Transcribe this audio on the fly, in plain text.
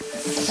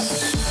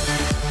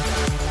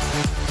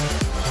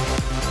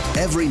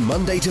Every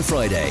Monday to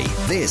Friday,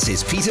 this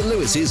is Peter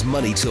Lewis's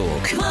Money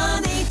Talk.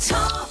 Money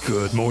Talk.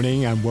 Good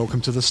morning and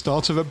welcome to the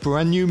start of a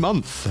brand new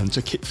month. And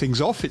to kick things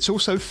off, it's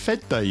also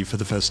Fed Day for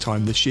the first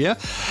time this year.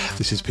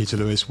 This is Peter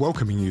Lewis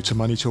welcoming you to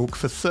Money Talk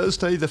for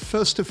Thursday, the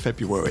 1st of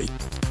February.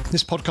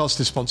 This podcast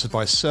is sponsored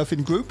by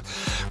Surfin Group,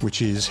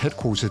 which is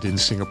headquartered in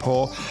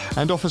Singapore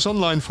and offers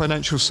online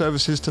financial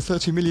services to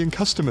 30 million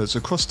customers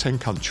across 10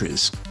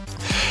 countries.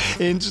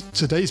 In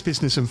today's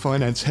business and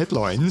finance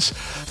headlines,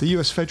 the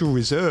US Federal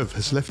Reserve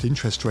has left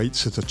interest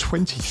rates at a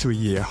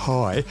 23-year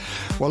high,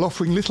 while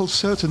offering little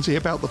certainty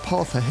about the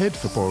path ahead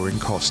for borrowing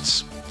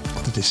costs.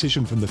 The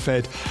decision from the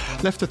Fed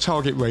left the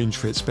target range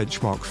for its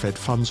benchmark Fed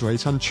funds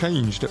rate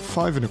unchanged at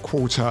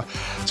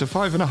 5.25% to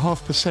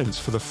 5.5%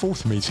 for the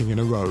fourth meeting in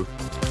a row.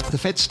 The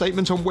Fed's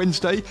statement on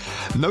Wednesday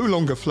no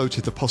longer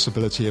floated the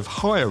possibility of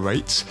higher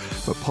rates,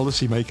 but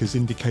policymakers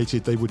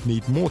indicated they would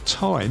need more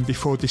time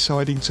before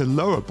deciding to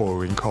lower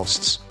borrowing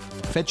costs.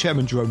 Fed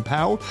Chairman Jerome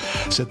Powell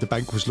said the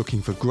bank was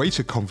looking for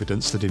greater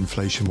confidence that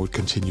inflation would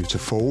continue to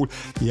fall.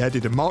 He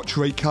added a March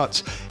rate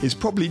cut is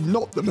probably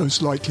not the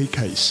most likely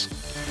case.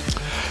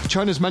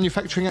 China's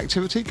manufacturing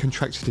activity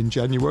contracted in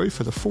January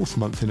for the fourth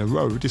month in a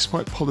row,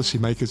 despite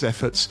policymakers'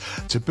 efforts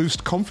to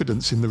boost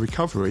confidence in the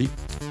recovery.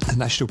 The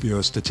National Bureau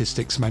of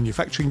Statistics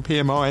manufacturing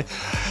PMI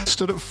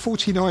stood at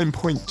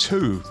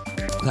 49.2.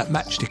 That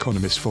matched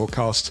economists'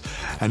 forecasts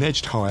and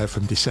edged higher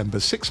from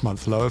December's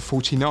six-month low of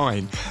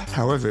 49.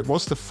 However, it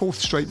was the fourth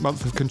straight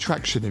month of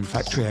contraction in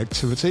factory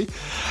activity.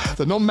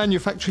 The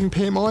non-manufacturing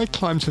PMI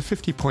climbed to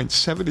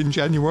 50.7 in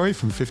January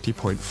from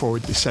 50.4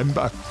 in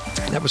December.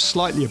 That was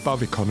slightly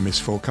above economists'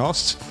 forecasts.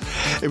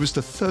 It was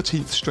the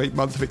 13th straight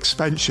month of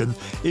expansion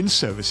in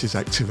services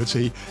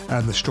activity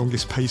and the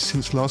strongest pace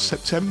since last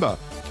September.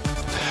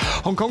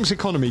 Hong Kong's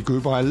economy grew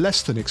by a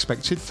less than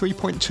expected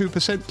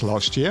 3.2%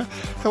 last year,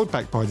 held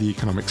back by the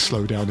economic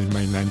slowdown in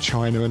mainland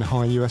China and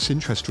high US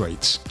interest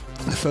rates.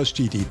 The first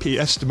GDP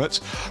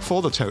estimate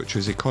for the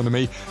territory's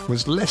economy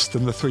was less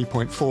than the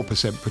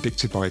 3.4%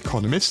 predicted by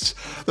economists.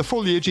 The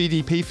full-year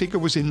GDP figure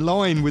was in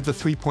line with the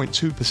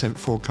 3.2%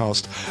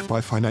 forecast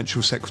by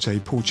Financial Secretary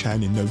Paul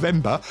Chan in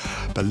November,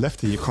 but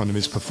left the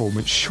economy's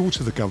performance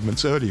short of the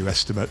government's earlier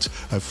estimate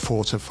of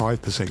 4 to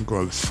 5%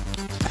 growth.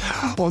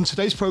 On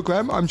today's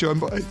programme, I'm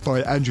joined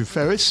by Andrew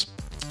Ferris,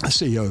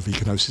 CEO of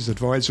Econosis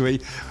Advisory,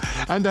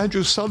 and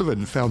Andrew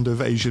Sullivan, founder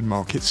of Asian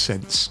Market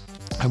Sense.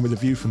 And with a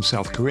view from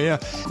South Korea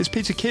is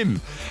Peter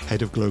Kim,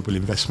 Head of Global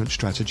Investment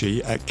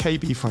Strategy at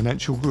KB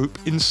Financial Group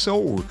in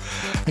Seoul.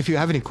 If you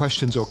have any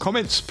questions or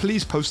comments,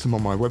 please post them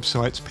on my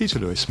website,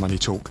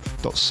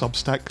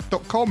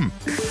 peterlewismoneytalk.substack.com.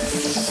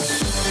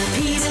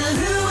 Peter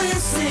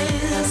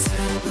Lewis's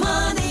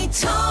Money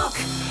Talk.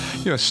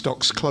 US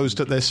stocks closed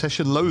at their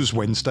session lows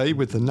Wednesday,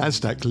 with the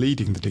Nasdaq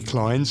leading the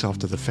declines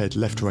after the Fed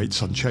left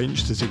rates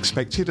unchanged as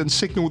expected and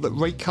signalled that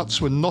rate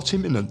cuts were not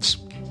imminent.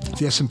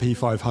 The S&P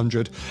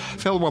 500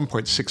 fell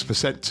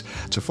 1.6%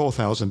 to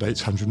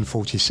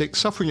 4,846,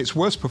 suffering its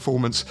worst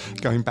performance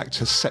going back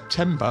to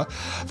September.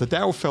 The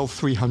Dow fell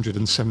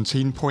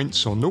 317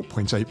 points, or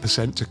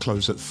 0.8%, to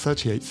close at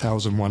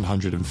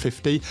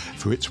 38,150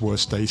 for its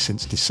worst day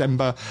since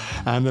December.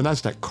 And the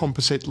Nasdaq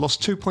Composite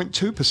lost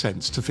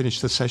 2.2% to finish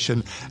the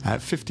session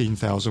at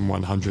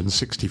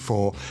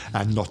 15,164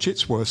 and notch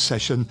its worst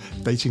session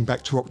dating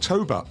back to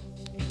October.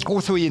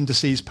 All three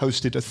indices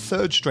posted a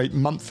third straight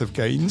month of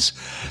gains.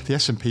 The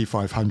S&P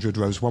 500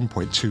 rose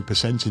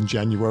 1.2% in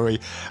January.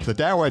 The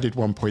Dow added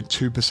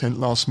 1.2%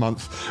 last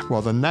month,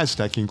 while the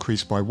Nasdaq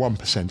increased by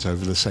 1%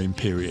 over the same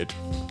period.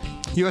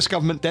 US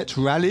government debt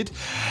rallied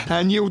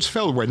and yields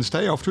fell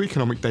Wednesday after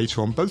economic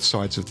data on both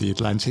sides of the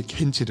Atlantic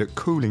hinted at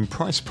cooling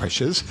price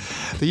pressures.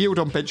 The yield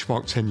on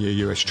benchmark 10-year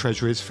US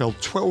Treasuries fell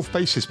 12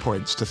 basis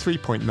points to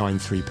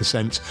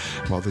 3.93%,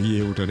 while the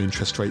yield on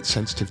interest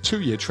rate-sensitive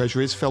 2-year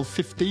Treasuries fell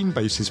 15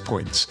 basis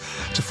points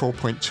to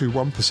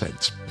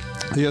 4.21%.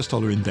 The US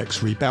dollar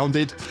index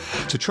rebounded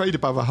to trade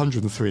above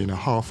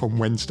 103.5 on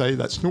Wednesday.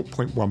 That's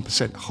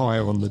 0.1%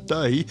 higher on the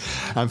day.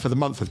 And for the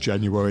month of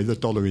January, the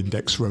dollar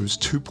index rose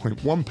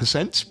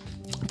 2.1%.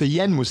 The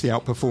yen was the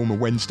outperformer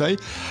Wednesday,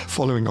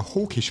 following a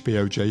hawkish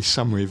BOJ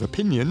summary of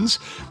opinions,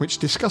 which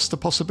discussed the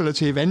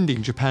possibility of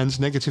ending Japan's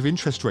negative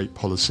interest rate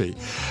policy.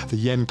 The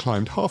yen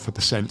climbed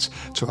 0.5%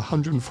 to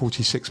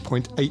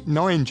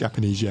 146.89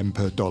 Japanese yen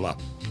per dollar.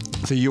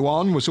 The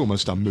yuan was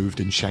almost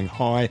unmoved in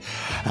Shanghai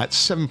at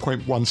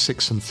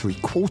 7.16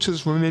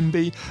 3/4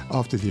 renminbi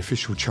after the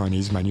official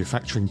Chinese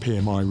manufacturing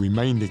PMI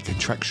remained in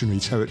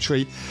contractionary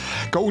territory.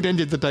 Gold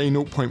ended the day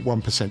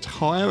 0.1%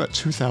 higher at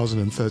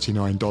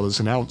 $2,039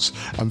 an ounce,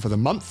 and for the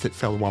month it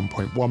fell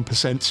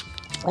 1.1%.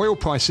 Oil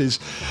prices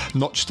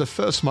notched the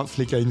first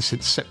monthly gain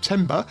since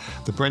September.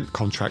 The Brent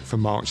contract for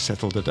March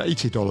settled at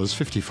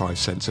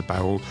 $80.55 a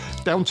barrel,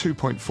 down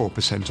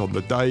 2.4% on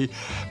the day.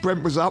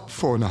 Brent was up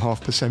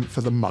 4.5%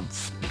 for the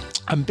month.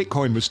 And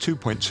Bitcoin was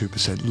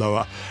 2.2%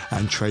 lower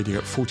and trading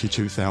at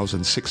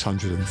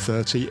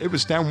 42,630. It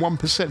was down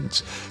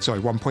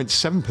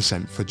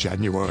 1.7% for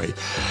January.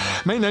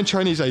 Mainland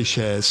Chinese A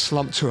shares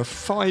slumped to a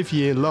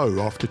 5-year low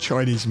after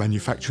Chinese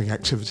manufacturing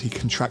activity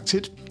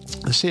contracted.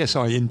 The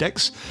CSI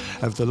index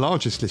of the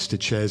largest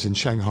listed shares in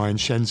Shanghai and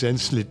Shenzhen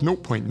slid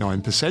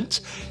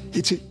 0.9%.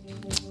 It's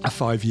a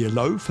 5-year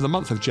low. For the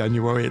month of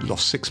January, it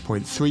lost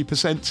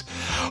 6.3%.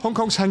 Hong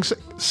Kong's Hang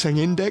Seng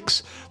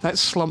Index, that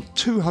slumped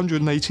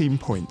 218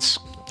 points.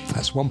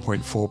 That's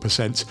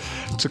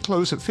 1.4%, to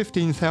close at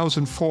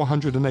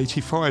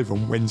 15,485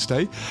 on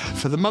Wednesday.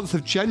 For the month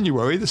of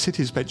January, the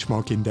city's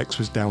benchmark index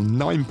was down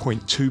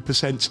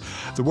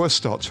 9.2%, the worst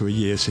start to a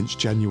year since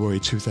January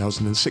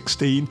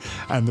 2016,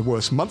 and the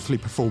worst monthly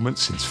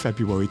performance since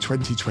February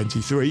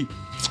 2023.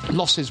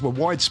 Losses were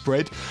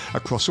widespread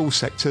across all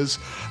sectors.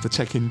 The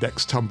tech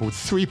index tumbled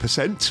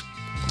 3%.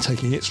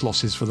 Taking its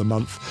losses for the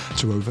month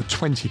to over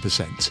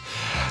 20%.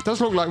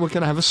 Does look like we're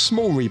going to have a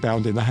small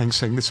rebound in the Hang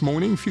Seng this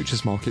morning.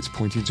 Futures markets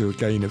pointing to a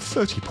gain of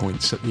 30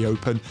 points at the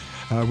open,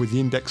 with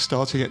the index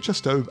starting at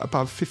just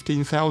above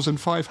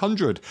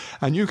 15,500.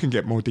 And you can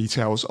get more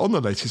details on the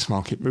latest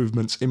market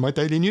movements in my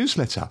daily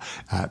newsletter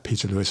at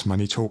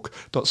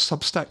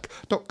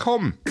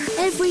peterlewismoneytalk.substack.com.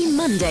 Every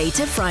Monday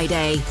to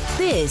Friday,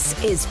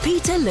 this is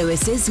Peter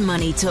Lewis's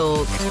Money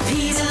Talk.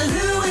 Peter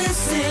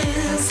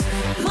Lewis's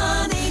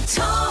Money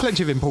Talk.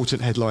 Plenty of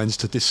important headlines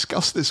to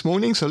discuss this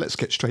morning, so let's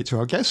get straight to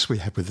our guests. We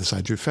have with us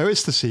Andrew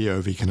Ferris, the CEO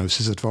of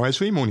Econosis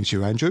Advisory. Morning to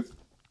you, Andrew.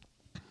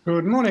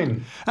 Good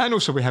morning. And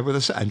also we have with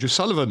us Andrew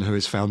Sullivan, who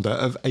is founder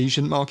of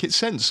Asian Market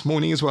Sense.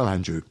 Morning as well,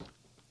 Andrew.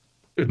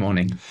 Good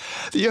morning.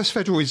 The US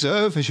Federal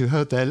Reserve, as you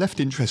heard there, left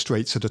interest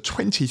rates at a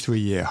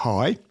 23-year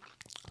high.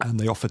 And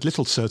they offered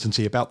little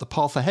certainty about the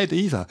path ahead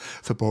either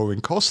for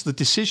borrowing costs. The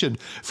decision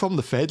from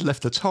the Fed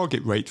left the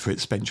target rate for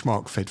its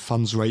benchmark Fed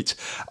funds rate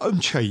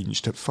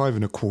unchanged at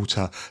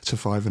 5.25% to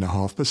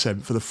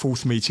 5.5% for the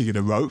fourth meeting in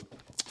a row.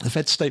 The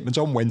Fed statement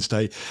on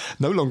Wednesday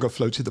no longer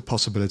floated the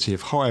possibility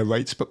of higher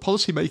rates, but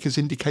policymakers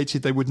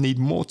indicated they would need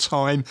more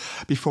time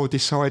before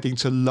deciding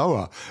to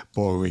lower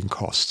borrowing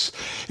costs.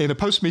 In a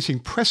post-meeting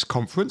press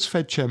conference,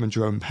 Fed Chairman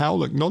Jerome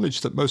Powell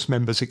acknowledged that most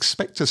members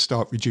expect to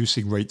start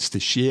reducing rates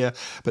this year,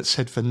 but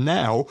said for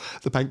now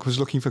the bank was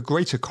looking for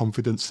greater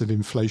confidence that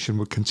inflation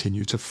would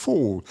continue to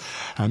fall.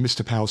 And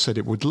Mr. Powell said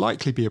it would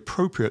likely be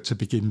appropriate to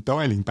begin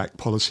dialing back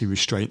policy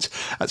restraint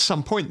at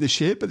some point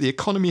this year, but the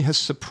economy has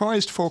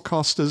surprised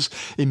forecasters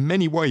in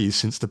many ways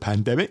since the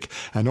pandemic,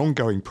 and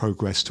ongoing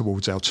progress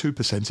towards our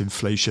 2%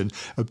 inflation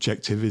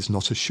objective is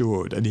not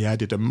assured. And he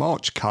added a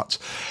March cut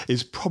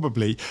is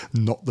probably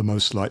not the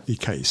most likely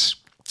case.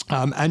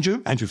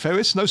 Andrew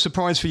Ferris, no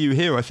surprise for you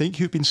here, I think.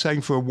 You've been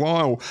saying for a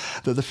while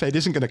that the Fed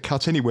isn't going to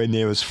cut anywhere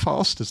near as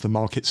fast as the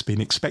market's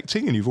been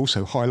expecting, and you've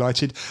also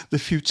highlighted the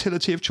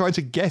futility of trying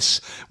to guess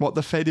what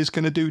the Fed is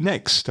going to do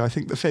next. I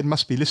think the Fed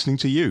must be listening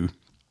to you.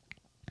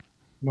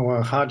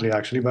 No, hardly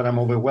actually, but I'm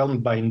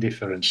overwhelmed by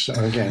indifference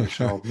again.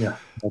 So yeah,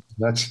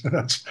 that's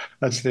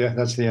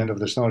the end of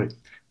the story.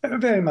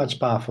 Very much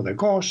par for the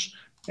course,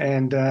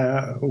 and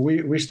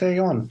we stay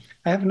on.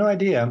 I have no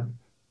idea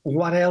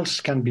what else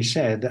can be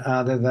said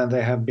other than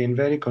they have been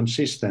very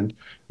consistent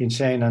in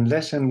saying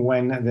unless and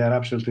when they are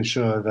absolutely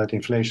sure that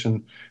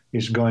inflation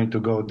is going to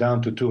go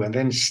down to 2 and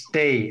then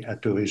stay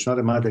at 2. It's not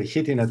a matter of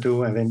hitting at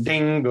 2 and then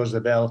ding goes the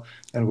bell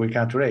and we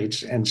cut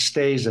rates and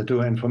stays at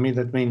 2. And for me,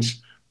 that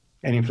means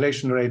an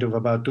inflation rate of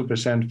about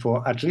 2%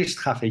 for at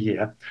least half a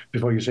year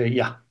before you say,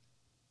 yeah,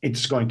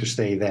 it's going to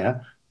stay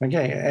there.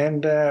 Okay,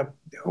 and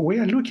we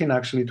are looking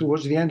actually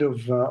towards the end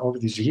of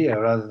this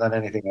year rather than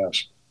anything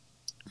else.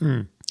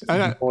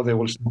 Or they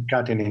will start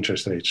cutting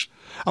interest rates.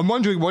 I'm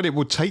wondering what it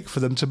would take for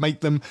them to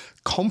make them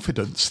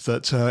confident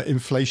that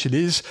inflation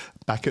is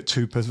back at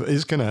 2%,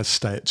 is going to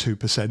stay at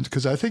 2%,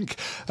 because I think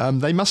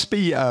they must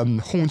be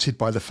haunted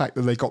by the fact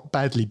that they got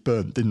badly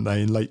burnt, didn't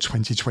they, in late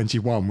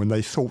 2021 when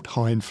they thought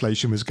high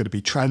inflation was going to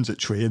be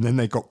transitory, and then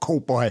they got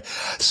caught by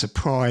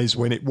surprise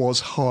when it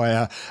was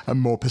higher and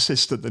more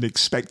persistent than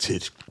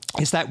expected.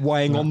 Is that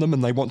weighing on them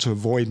and they want to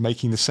avoid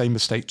making the same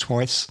mistake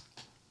twice?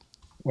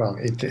 Well,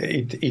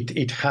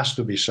 it has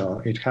to be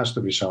so. It has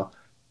to be so.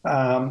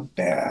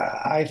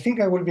 I think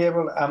I will be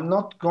able. I'm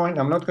not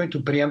going to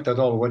preempt at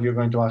all what you're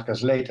going to ask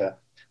us later.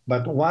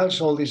 But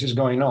whilst all this is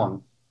going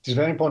on, it's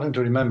very important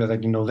to remember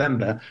that in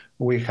November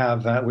we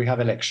have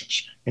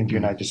elections in the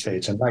United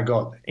States, and my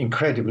God,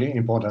 incredibly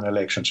important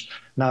elections.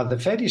 Now, the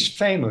Fed is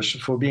famous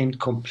for being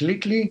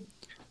completely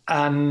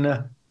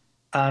unfazed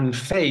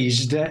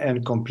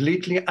and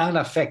completely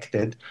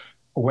unaffected,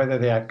 whether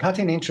they are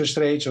cutting interest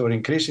rates or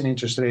increasing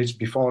interest rates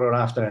before or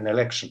after an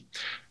election.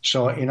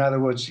 So, in other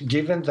words,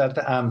 given that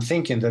I'm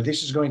thinking that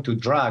this is going to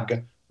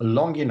drag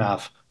long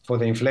enough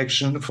for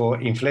inflation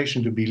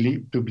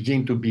to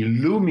begin to be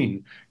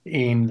looming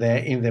in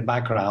the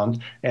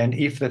background, and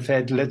if the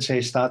Fed, let's say,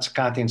 starts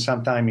cutting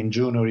sometime in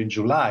June or in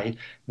July,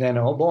 then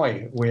oh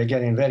boy, we're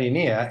getting very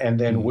near. And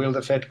then will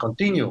the Fed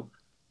continue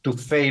to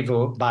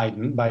favor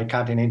Biden by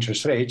cutting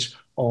interest rates,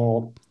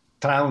 or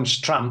trounce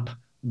Trump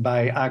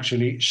by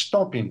actually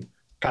stopping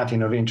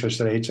cutting of interest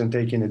rates and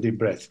taking a deep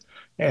breath?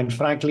 And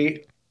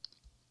frankly,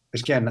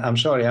 again, I'm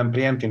sorry, I'm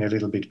preempting a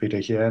little bit, Peter,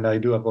 here, and I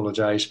do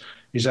apologize,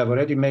 is I've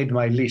already made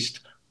my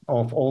list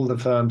of all the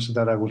firms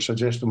that I would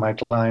suggest to my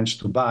clients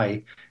to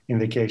buy in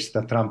the case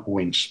that Trump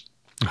wins.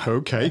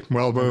 Okay,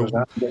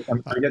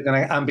 I'm getting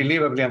an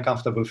unbelievably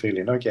uncomfortable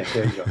feeling. Okay,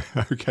 there you go.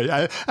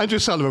 Okay, Andrew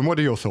Sullivan, what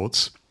are your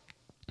thoughts?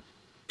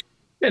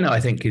 I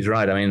think he's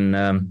right. I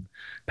mean,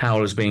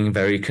 Powell is being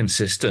very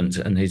consistent,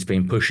 and he's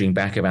been pushing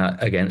back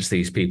against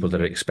these people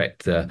that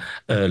expect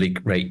early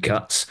rate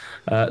cuts.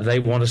 They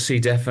want to see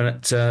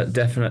definite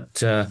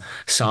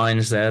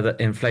signs there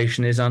that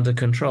inflation is under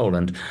control,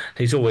 and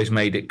he's always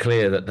made it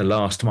clear that the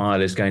last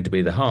mile is going to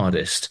be the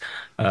hardest.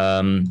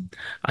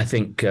 I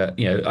think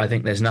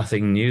there's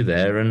nothing new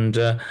there,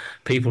 and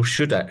people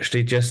should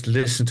actually just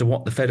listen to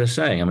what the Fed are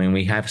saying. I mean,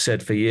 we have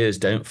said for years,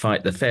 don't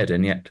fight the Fed,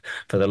 and yet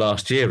for the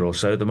last year or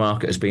so, the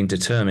market has been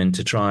determined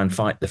to try and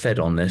fight the Fed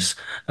on this,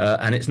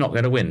 and it's not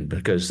going to win,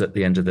 because at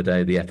the end of the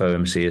day, the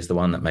FOMC is the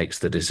one that makes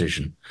the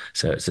decision.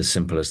 So it's as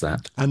simple as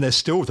that. And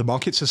the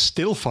markets are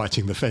still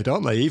fighting the Fed,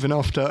 aren't they? Even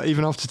after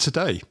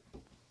today.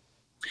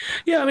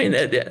 Yeah, I mean,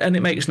 and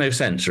it makes no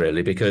sense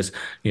really, because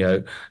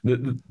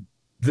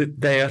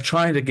they are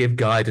trying to give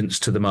guidance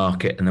to the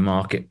market, and the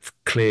market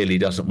clearly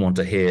doesn't want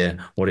to hear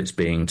what it's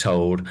being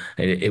told.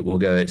 It will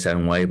go its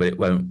own way, but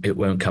it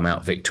won't come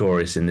out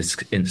victorious in this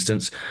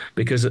instance,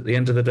 because at the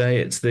end of the day,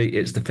 it's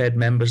the Fed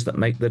members that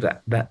make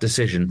that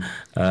decision,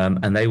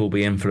 and they will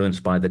be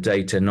influenced by the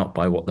data, not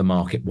by what the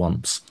market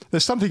wants.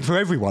 There's something for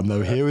everyone,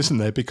 though, here, isn't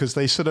there? Because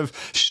they sort of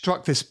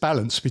struck this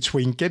balance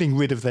between getting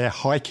rid of their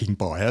hiking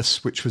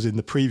bias, which was in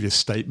the previous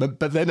statement,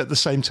 but then at the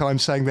same time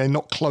saying they're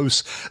not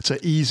close to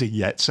easing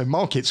yet. So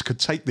markets could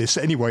take this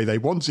any way they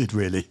wanted,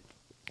 really.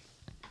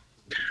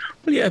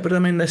 Well, yeah, but I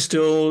mean, they're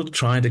still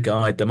trying to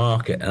guide the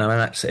market, and I mean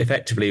that's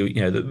effectively,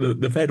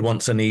 the Fed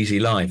wants an easy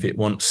life. It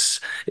wants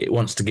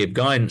to give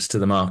guidance to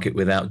the market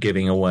without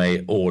giving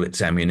away all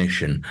its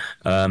ammunition.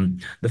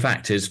 The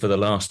fact is, for the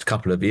last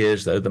couple of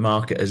years, though, the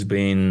market has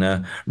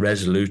been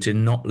resolute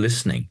in not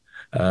listening.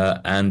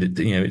 And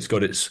it's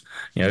got its,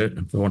 for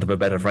want of a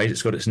better phrase,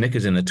 it's got its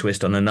knickers in a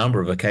twist on a number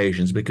of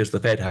occasions, because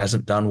the Fed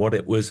hasn't done what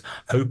it was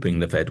hoping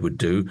the Fed would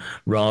do,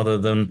 rather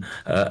than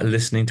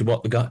listening to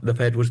what the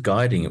Fed was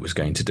guiding it was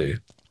going to do.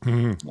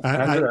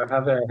 I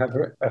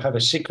have a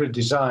secret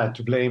desire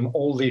to blame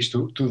all this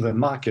to the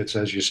markets,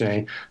 as you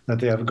say, that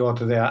they have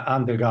got their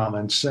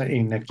undergarments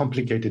in a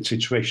complicated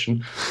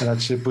situation, and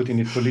that's putting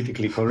it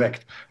politically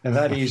correct. And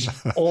that is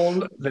all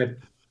the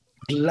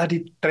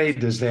bloody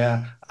traders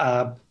there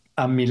are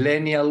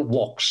millennial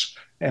walks.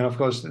 And of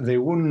course, they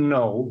wouldn't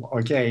know,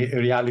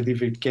 reality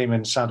if it came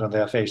and sat on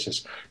their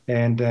faces.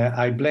 And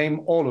I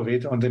blame all of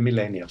it on the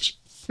millennials.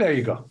 There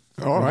you go.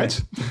 All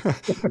right.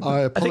 I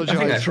apologize. I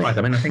think that's right.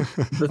 I mean, I think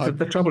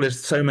the trouble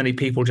is so many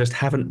people just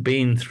haven't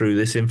been through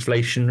this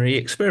inflationary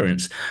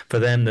experience. For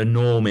them, the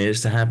norm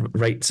is to have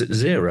rates at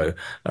zero.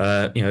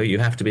 You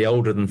have to be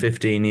older than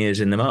 15 years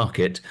in the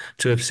market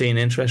to have seen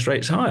interest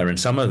rates higher. And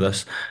some of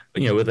us,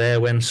 were there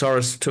when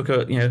Soros took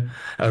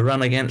a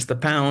run against the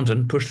pound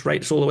and pushed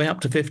rates all the way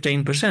up to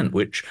 15%,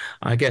 which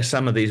I guess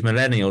some of these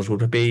millennials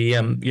would be,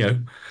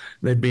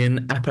 they'd be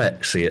in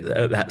apoplexy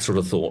at that sort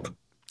of thought.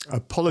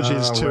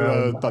 Apologies to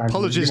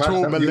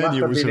all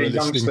millennials who are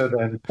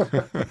listening.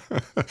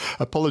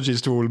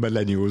 Apologies to all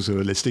millennials who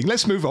are listening.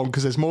 Let's move on,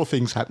 because there's more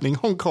things happening.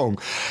 Hong Kong,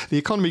 the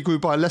economy grew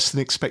by less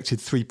than expected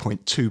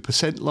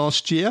 3.2%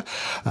 last year.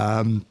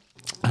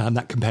 And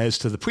that compares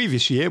to the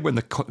previous year, when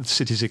the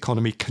city's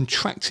economy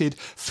contracted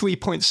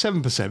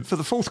 3.7%. For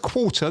the fourth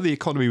quarter, the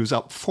economy was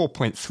up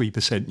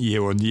 4.3%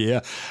 year on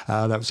year.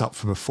 That was up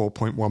from a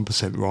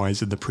 4.1%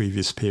 rise in the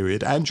previous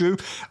period. Andrew,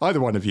 either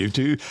one of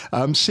you,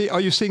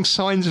 are you seeing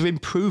signs of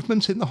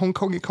improvement in the Hong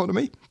Kong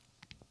economy?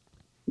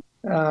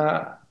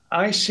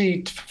 I see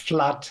it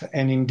flat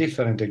and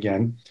indifferent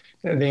again.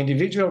 The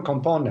individual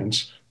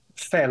components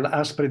fell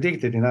as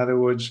predicted. In other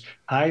words,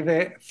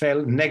 either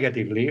fell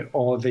negatively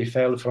or they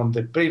fell from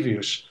the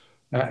previous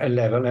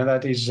level, and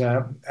that is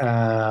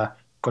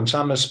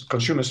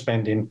consumer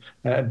spending,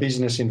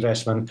 business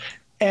investment.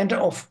 And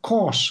of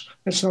course,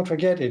 let's not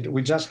forget it,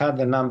 we just had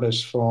the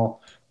numbers for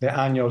the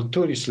annual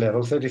tourist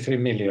level,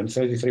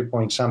 33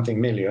 point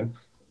something million.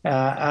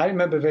 I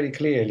remember very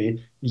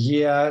clearly,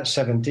 year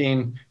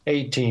 17,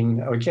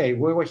 18,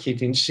 we were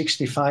hitting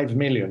 65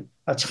 million.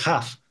 That's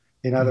half.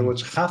 In other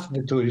words, half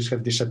the tourists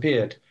have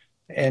disappeared.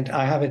 And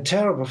I have a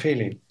terrible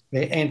feeling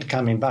they ain't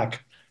coming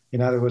back.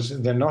 In other words,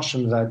 the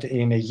notion that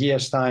in a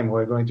year's time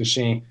we're going to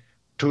see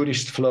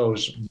tourist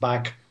flows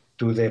back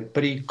to the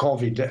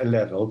pre-COVID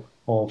level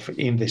of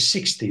in the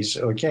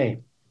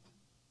 60s,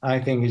 I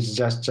think it's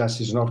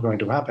just is not going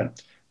to happen.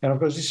 And of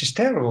course, this is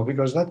terrible,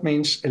 because that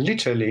means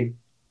literally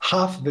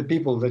half the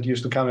people that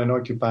used to come and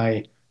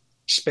occupy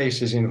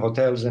spaces in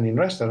hotels and in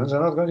restaurants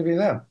are not going to be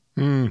there.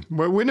 Well,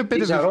 we're in a bit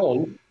These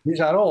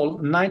are all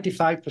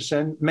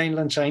 95%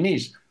 mainland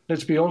Chinese.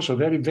 Let's be also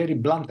very, very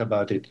blunt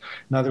about it.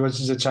 In other words,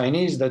 it's the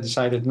Chinese that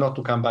decided not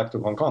to come back to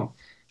Hong Kong,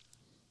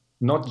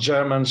 not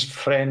Germans,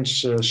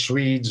 French,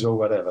 Swedes, or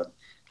whatever.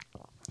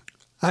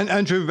 And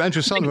Andrew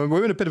Sullivan,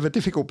 we're in a bit of a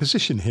difficult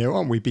position here,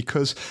 aren't we?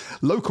 Because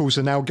locals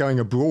are now going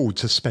abroad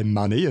to spend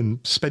money and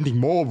spending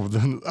more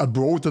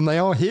abroad than they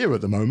are here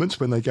at the moment.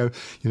 When they go,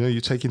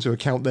 you take into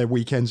account their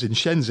weekends in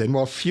Shenzhen,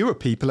 while fewer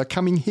people are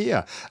coming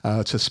here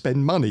to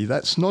spend money.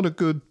 That's not a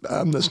good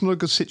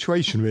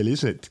situation, really,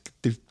 is it?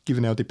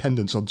 Given our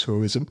dependence on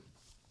tourism.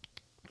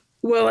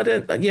 Well,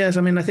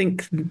 I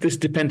think this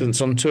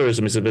dependence on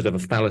tourism is a bit of a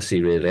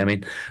fallacy, really. I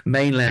mean,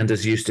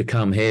 mainlanders used to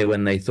come here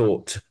when they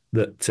thought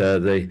that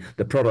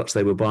the products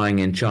they were buying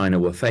in China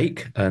were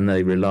fake, and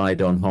they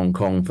relied on Hong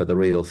Kong for the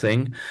real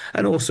thing.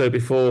 And also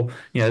before,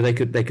 they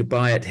could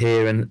buy it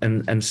here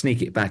and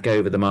sneak it back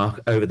over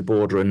the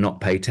border and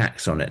not pay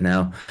tax on it.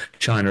 Now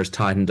China has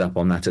tightened up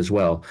on that as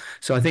well.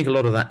 So I think a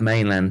lot of that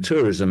mainland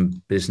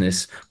tourism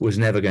business was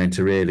never going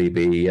to really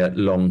be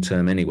long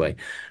term anyway.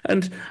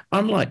 And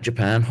unlike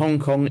Japan, Hong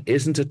Kong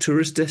isn't a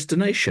tourist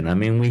destination. I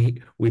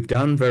mean, we've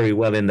done very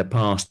well in the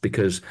past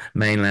because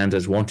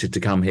mainlanders wanted to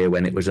come here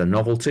when it was a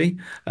novelty.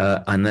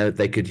 I know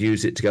they could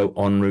use it to go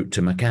en route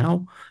to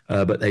Macau,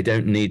 but they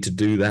don't need to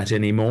do that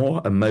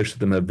anymore. And most of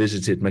them have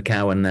visited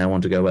Macau and now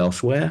want to go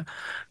elsewhere.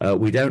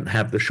 We don't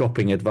have the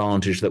shopping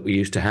advantage that we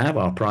used to have.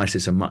 Our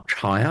prices are much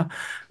higher.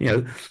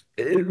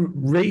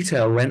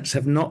 Retail rents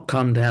have not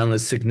come down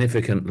as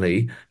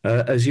significantly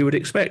as you would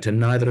expect, and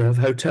neither have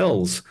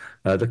hotels.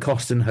 The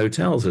cost in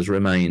hotels has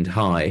remained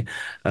high,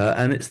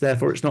 and it's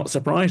not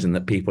surprising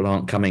that people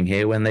aren't coming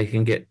here when they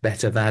can get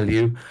better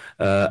value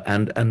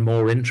and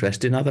more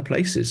interest in other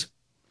places.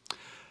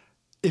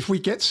 If we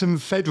get some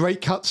Fed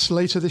rate cuts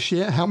later this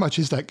year, how much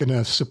is that going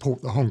to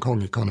support the Hong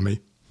Kong economy?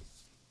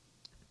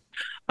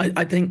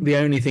 I think the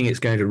only thing it's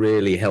going to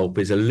really help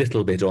is a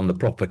little bit on the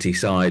property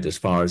side as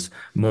far as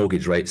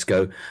mortgage rates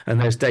go. And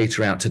there's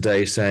data out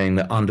today saying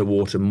that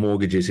underwater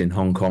mortgages in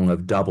Hong Kong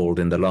have doubled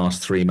in the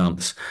last 3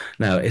 months.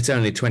 Now, it's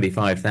only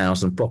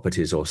 25,000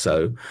 properties or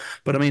so.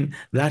 But I mean,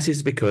 that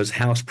is because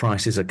house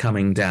prices are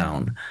coming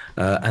down.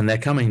 And they're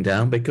coming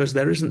down because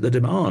there isn't the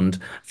demand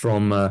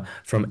from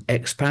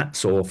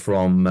expats or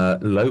from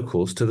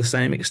locals to the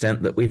same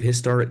extent that we've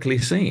historically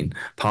seen.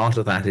 Part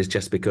of that is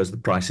just because the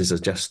prices are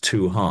just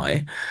too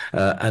high.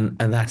 And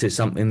that is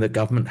something the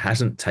government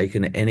hasn't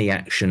taken any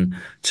action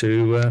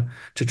to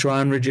try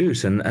and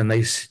reduce, and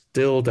they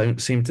still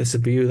don't seem to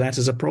view that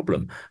as a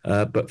problem.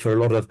 But for a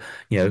lot of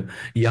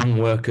young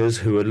workers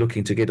who are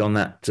looking to get on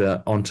that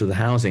onto the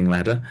housing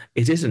ladder,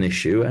 it is an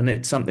issue, and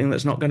it's something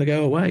that's not going to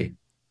go away.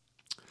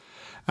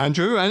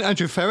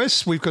 Andrew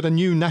Ferris, we've got a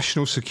new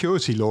national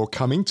security law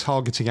coming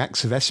targeting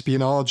acts of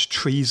espionage,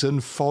 treason,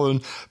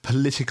 foreign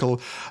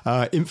political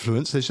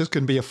influence. There's just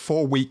going to be a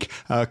 4-week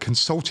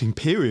consulting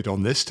period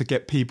on this to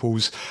get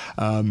people's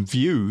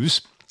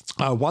views.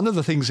 One of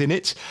the things in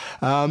it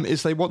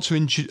is they want to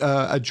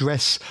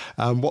address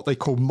what they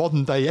call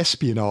modern-day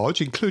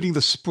espionage, including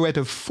the spread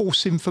of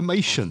false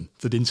information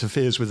that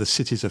interferes with the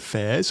city's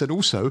affairs. And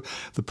also,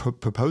 the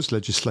proposed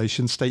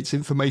legislation states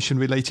information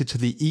related to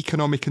the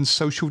economic and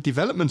social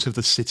development of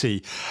the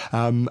city,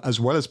 as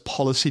well as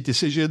policy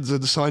decisions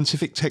and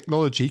scientific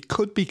technology,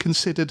 could be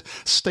considered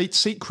state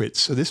secrets.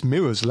 So this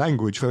mirrors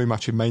language very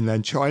much in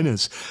mainland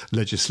China's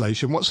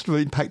legislation. What sort of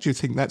impact do you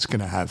think that's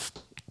going to have?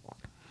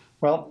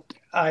 Well,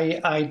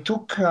 I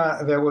took,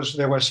 there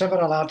were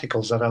several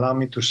articles that allowed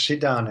me to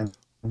sit down and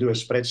do a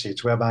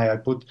spreadsheet whereby I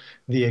put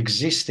the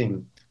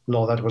existing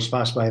law that was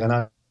passed by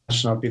the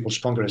National People's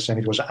Congress, and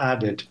it was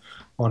added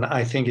on,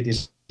 I think it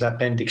is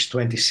Appendix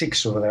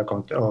 26 of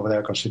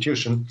their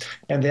constitution,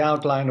 and the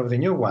outline of the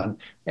new one.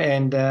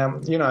 And,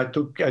 I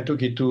took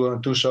it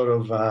to sort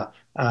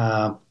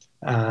of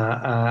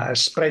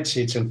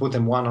spreadsheets and put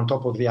them one on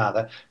top of the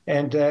other.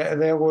 And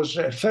there was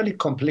a fairly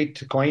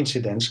complete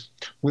coincidence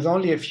with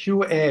only a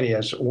few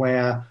areas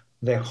where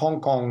the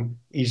Hong Kong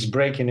is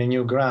breaking a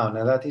new ground,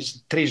 and that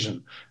is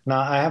treason.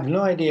 Now, I have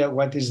no idea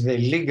what is the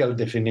legal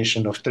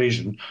definition of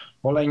treason.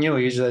 All I knew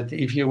is that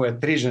if you were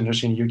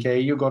treasonous in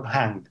UK, you got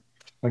hanged.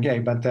 Okay,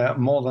 but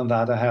more than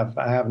that, I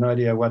have no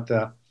idea what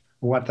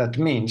that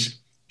means.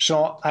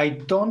 So I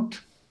don't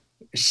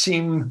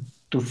seem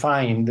to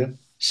find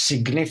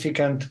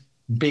significant,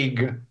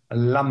 big,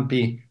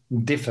 lumpy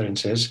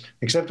differences,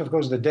 except, of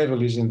course, the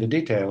devil is in the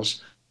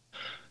details.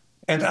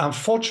 And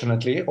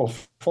unfortunately, or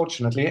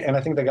fortunately, and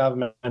I think the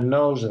government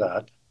knows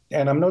that,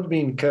 and I'm not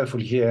being careful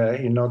here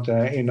in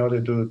order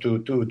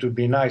to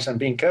be nice, I'm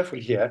being careful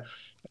here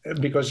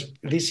because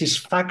this is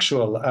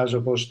factual as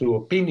opposed to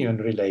opinion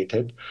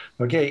related.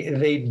 Okay,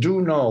 they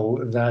do know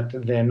that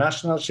the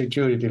national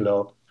security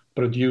law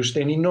produced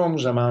an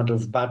enormous amount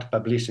of bad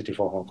publicity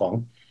for Hong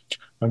Kong.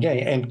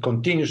 Okay, and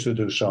continues to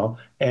do so.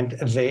 And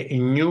the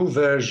new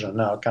version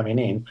now coming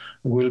in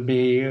will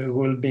be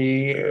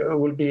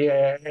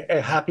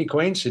a happy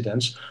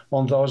coincidence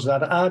on those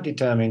that are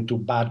determined to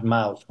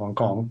badmouth Hong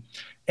Kong.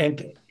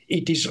 And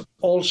it is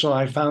also,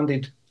 I found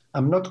it,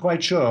 I'm not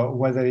quite sure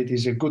whether it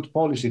is a good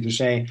policy to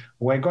say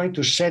we're going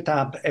to set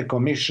up a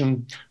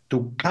commission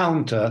to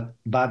counter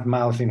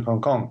badmouth in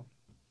Hong Kong.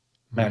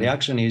 My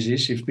reaction is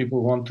if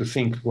people want to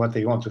think what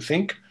they want to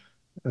think,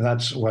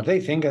 That's what they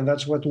think, and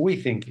that's what we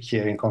think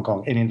here in Hong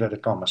Kong, in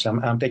inverted commas.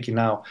 I'm taking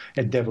now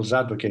a devil's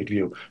advocate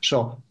view.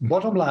 So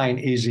bottom line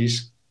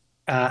is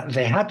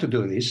they had to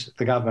do this.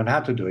 The government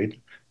had to do it.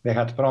 They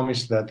had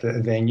promised that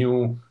the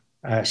new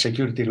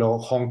security law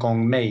Hong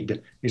Kong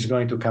made is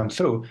going to come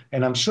through.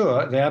 And I'm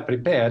sure they are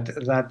prepared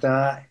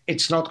that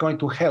it's not going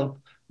to help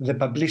the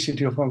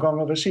publicity of Hong Kong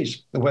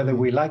overseas, whether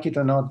we like it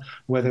or not,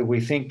 whether we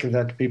think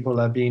that people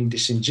are being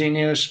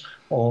disingenuous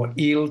or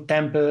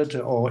ill-tempered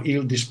or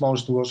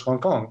ill-disposed towards Hong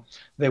Kong.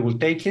 They will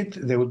take it,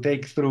 they will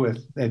take through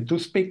a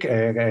toothpick,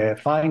 a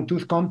fine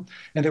tooth comb,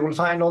 and they will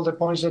find all the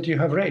points that you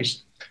have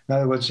raised. In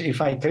other words,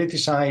 if I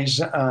criticize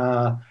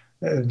the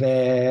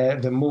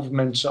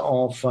movements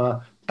of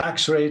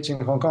tax rates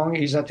in Hong Kong,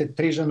 is that a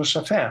treasonous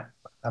affair?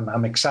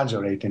 I'm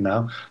exaggerating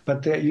now,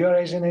 but you're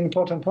raising an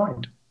important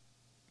point.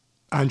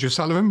 Andrew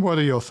Sullivan, what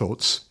are your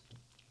thoughts?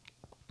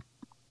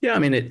 Yeah, I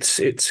mean,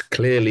 it's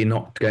clearly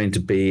not going to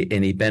be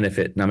any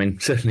benefit. I mean,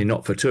 certainly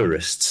not for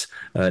tourists.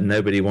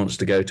 Nobody wants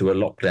to go to a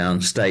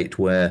lockdown state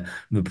where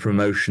the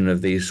promotion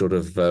of these sort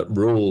of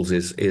rules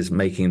is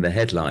making the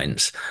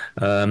headlines.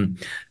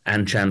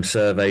 AnCham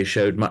survey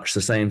showed much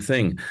the same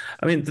thing.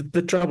 I mean,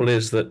 the trouble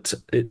is that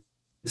it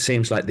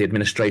seems like the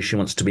administration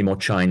wants to be more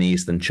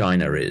Chinese than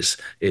China is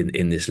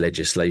in this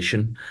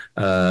legislation,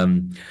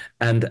 and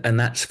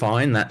that's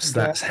fine.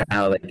 That's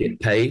how they get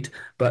paid,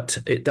 but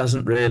it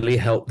doesn't really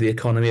help the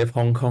economy of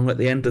Hong Kong at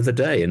the end of the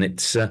day. And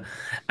it's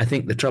I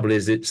think the trouble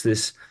is it's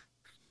this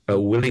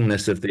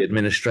willingness of the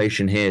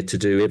administration here to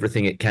do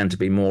everything it can to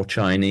be more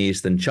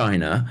Chinese than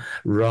China,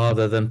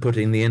 rather than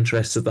putting the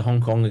interests of the Hong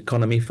Kong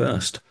economy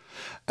first.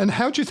 And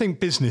how do you think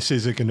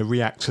businesses are going to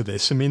react to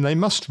this? I mean, they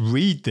must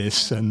read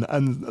this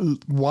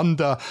and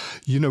wonder,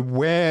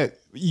 where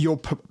you're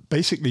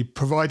basically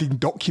providing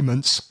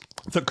documents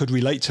that could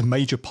relate to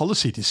major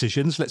policy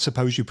decisions. Let's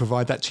suppose you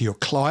provide that to your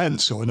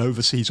clients or an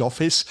overseas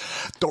office.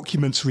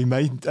 Documents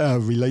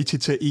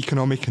related to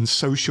economic and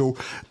social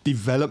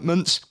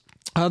developments.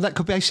 That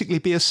could basically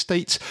be a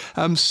state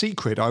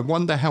secret. I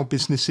wonder how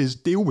businesses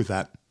deal with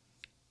that.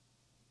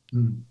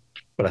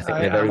 But I think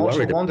they're very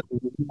worried.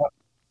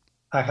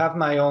 I have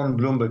my own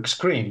Bloomberg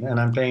screen, and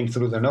I'm paying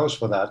through the nose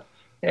for that.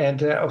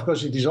 And of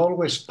course, it is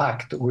always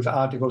packed with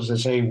articles that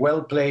say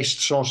well-placed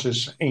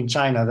sources in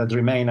China that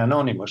remain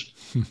anonymous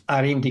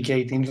are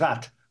indicating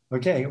that.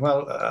 Okay,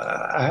 well,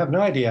 I have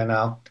no idea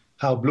now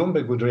how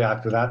Bloomberg would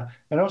react to that.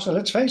 And also,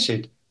 let's face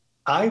it,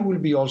 I will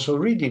be also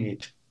reading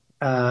it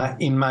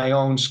in my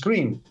own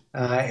screen.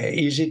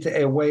 Is it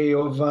a way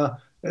of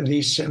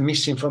this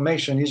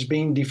misinformation is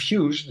being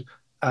diffused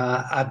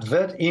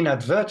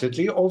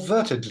inadvertently,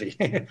 overtly,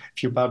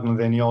 if you pardon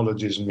the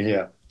neologism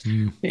here.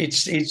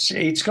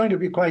 It's going to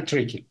be quite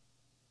tricky.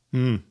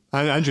 And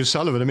Andrew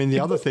Sullivan, I mean, the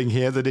other thing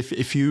here, that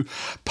if you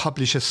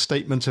publish a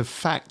statement of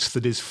fact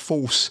that is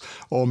false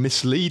or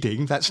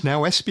misleading, that's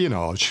now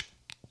espionage.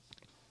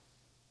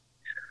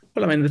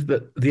 Well, I mean,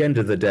 at the end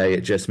of the day,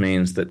 it just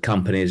means that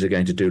companies are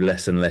going to do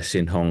less and less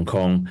in Hong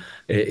Kong.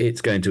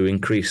 It's going to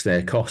increase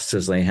their costs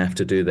as they have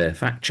to do their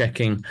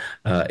fact-checking.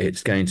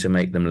 It's going to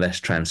make them less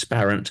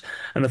transparent.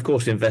 And of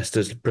course,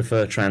 investors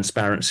prefer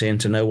transparency and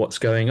to know what's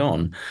going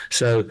on.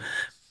 So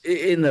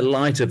in the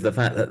light of the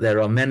fact that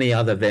there are many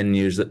other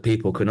venues that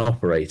people can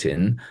operate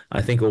in,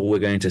 I think all we're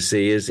going to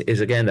see is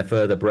again, a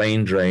further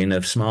brain drain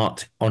of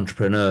smart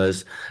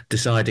entrepreneurs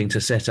deciding to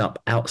set up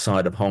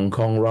outside of Hong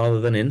Kong rather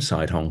than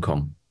inside Hong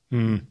Kong.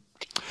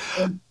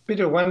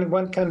 Peter,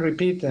 one can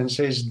repeat and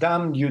says,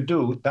 damned you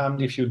do,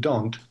 damned if you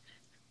don't.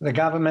 The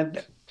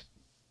government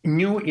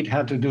knew it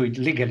had to do it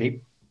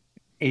legally.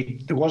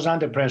 It was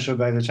under pressure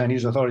by the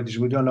Chinese authorities.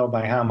 We don't know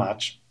by how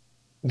much.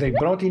 They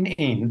brought it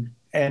in,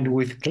 and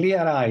with clear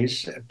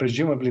eyes,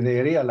 presumably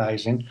they're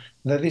realizing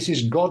that this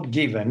is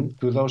God-given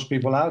to those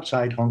people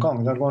outside Hong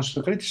Kong that wants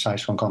to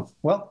criticize Hong Kong.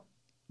 Well,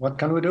 what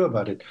can we do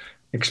about it?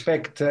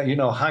 Expect,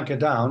 hunker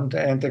down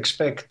and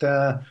expect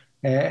a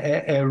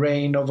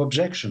rain of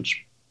objections.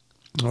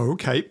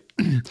 Okay.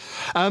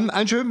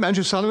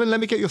 Andrew Sullivan,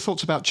 let me get your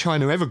thoughts about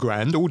China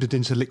Evergrande, ordered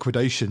into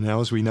liquidation now,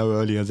 as we know,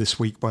 earlier this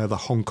week by the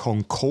Hong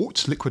Kong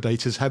courts.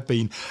 Liquidators have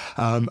been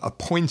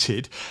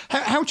appointed.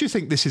 How do you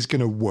think this is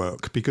going to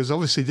work? Because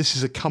obviously this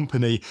is a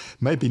company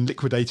may have been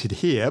liquidated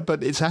here,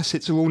 but its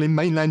assets are all in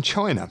mainland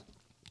China.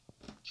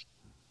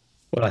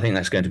 Well, I think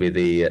that's going to be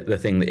the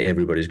thing that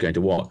everybody's going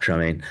to watch. I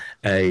mean,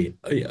 is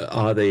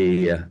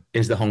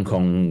the Hong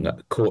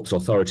Kong courts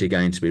authority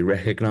going to be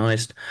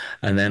recognised?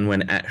 And then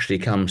when it actually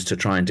comes to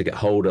trying to get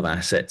hold of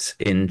assets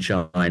in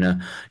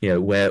China,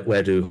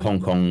 where do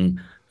Hong Kong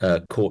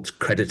courts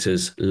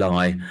creditors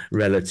lie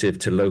relative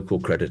to local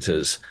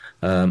creditors?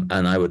 And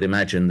I would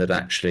imagine that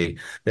actually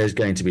there's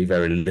going to be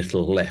very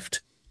little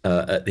left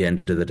at the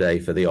end of the day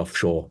for the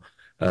offshore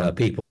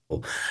people.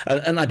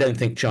 And I don't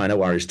think China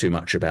worries too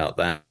much about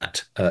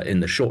that in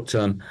the short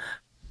term.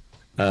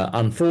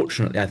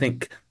 Unfortunately, I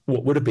think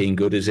what would have been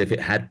good is if it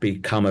had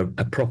become a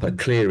proper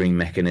clearing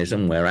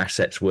mechanism where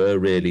assets were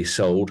really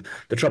sold.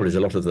 The trouble is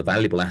a lot of the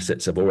valuable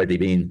assets have already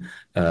been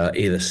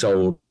either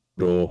sold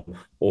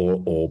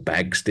or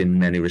bagged in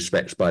many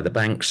respects by the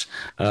banks.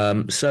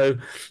 So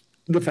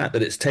the fact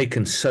that it's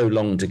taken so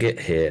long to get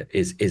here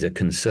is a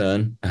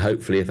concern.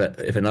 Hopefully,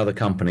 if another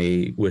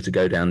company were to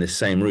go down this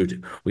same route,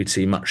 we'd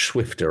see much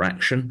swifter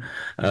action.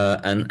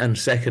 And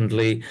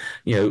secondly,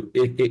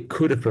 it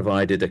could have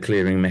provided a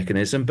clearing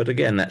mechanism, but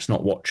again, that's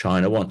not what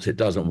China wants. It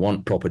doesn't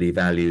want property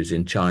values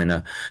in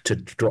China to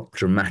drop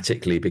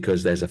dramatically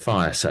because there's a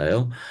fire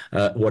sale.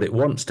 What it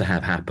wants to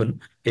have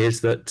happen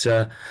is that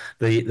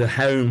the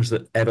homes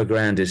that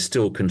Evergrande is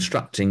still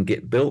constructing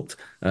get built,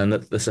 and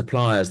that the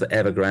suppliers that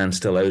Evergrande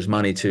still owes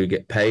money to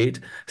get paid,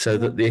 so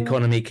that the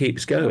economy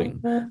keeps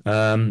going.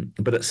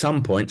 But at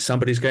some point,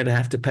 somebody's going to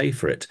have to pay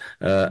for it.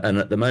 And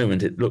at the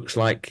moment, it looks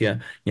like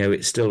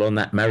it's still on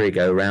that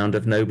merry-go-round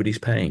of nobody's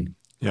paying.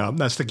 Yeah,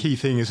 that's the key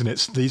thing, isn't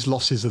it? These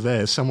losses are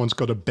there. Someone's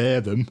got to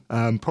bear them.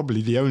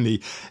 Probably the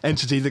only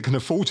entity that can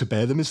afford to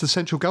bear them is the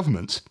central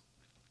government.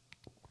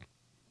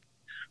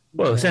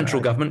 Well, the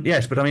central government,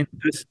 yes, but I mean,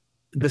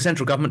 the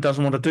central government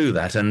doesn't want to do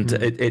that, and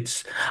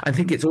I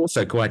think it's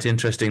also quite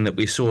interesting that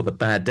we saw the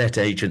bad debt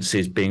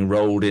agencies being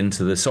rolled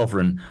into the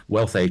sovereign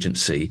wealth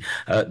agency.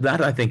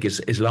 That I think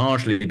is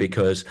largely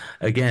because,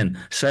 again,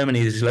 so many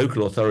of these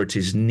local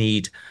authorities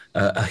need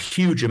a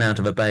huge amount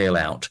of a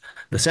bailout.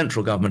 The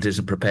central government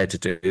isn't prepared to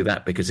do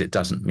that because it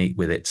doesn't meet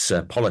with its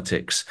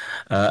politics.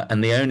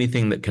 And the only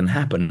thing that can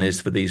happen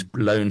is for these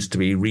loans to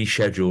be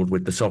rescheduled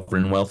with the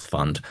Sovereign Wealth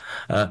Fund,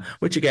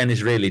 which again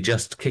is really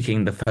just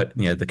kicking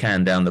the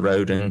can down the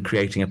road and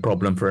creating a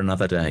problem for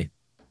another day.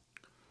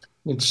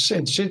 It's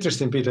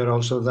interesting, Peter,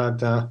 also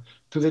that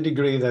to the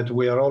degree that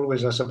we are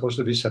always supposed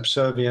to be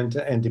subservient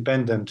and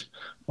dependent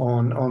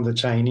on the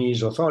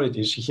Chinese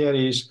authorities, here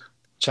is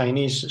Hong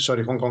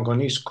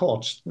Kongese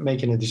courts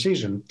making a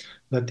decision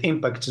that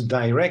impacts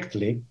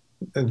directly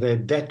the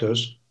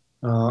debtors,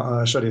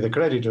 the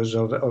creditors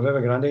of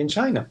Evergrande in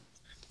China.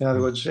 In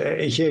other words,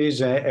 here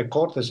is a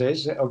court that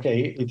says,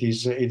 okay, it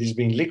is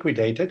being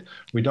liquidated.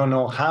 We don't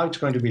know how it's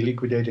going to be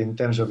liquidated in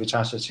terms of its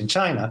assets in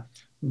China,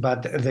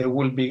 but they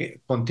will be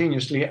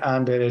continuously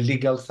under a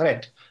legal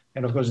threat.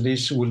 And of course,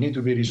 this will need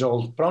to be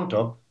resolved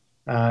pronto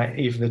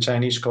if the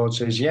Chinese court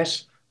says,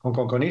 yes, Hong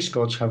Kongese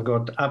courts have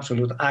got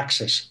absolute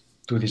access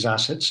to these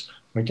assets,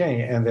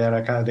 okay, and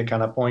they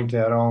can appoint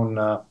their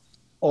own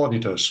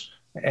auditors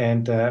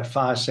and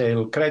fire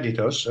sale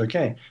creditors,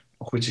 okay,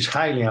 which is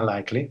highly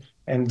unlikely,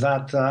 and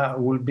that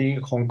will be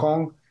Hong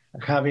Kong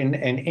having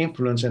an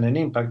influence and an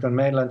impact on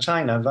mainland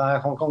China via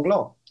Hong Kong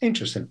law.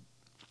 Interesting.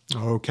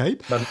 Okay.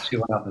 But let's see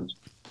what happens.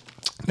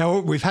 Now,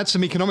 we've had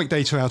some economic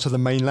data out of the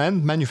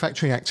mainland.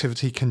 Manufacturing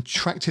activity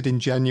contracted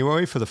in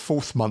January for the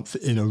fourth month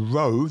in a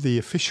row. The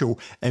official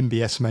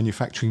MBS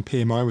manufacturing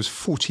PMI was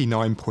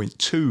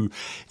 49.2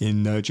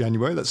 in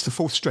January. That's the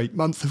fourth straight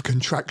month of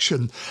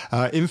contraction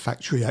in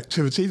factory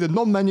activity. The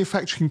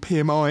non-manufacturing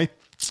PMI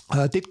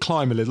did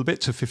climb a little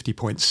bit to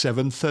 50.7,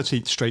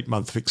 13th straight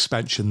month of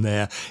expansion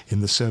there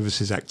in the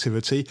services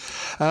activity.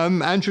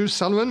 Andrew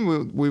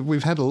Sullivan,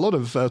 we've had a lot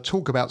of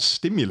talk about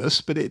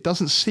stimulus, but it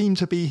doesn't seem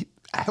to be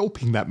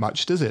helping that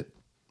much, does it?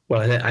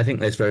 Well, I think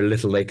there's very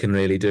little they can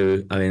really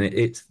do. I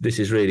mean, this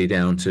is really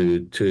down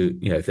to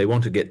if they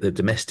want to get the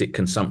domestic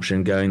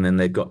consumption going, then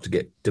they've got to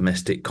get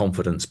domestic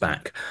confidence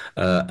back.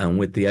 And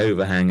with the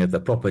overhang of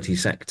the property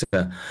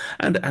sector,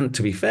 and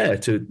to be fair,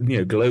 to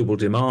global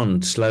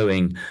demand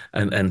slowing,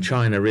 and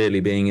China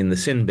really being in the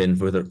sin bin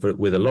with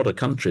a lot of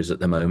countries at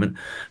the moment,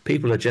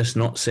 people are just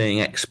not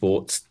seeing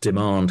exports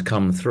demand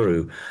come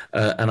through.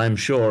 And I'm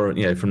sure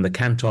from the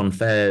Canton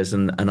fairs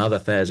and other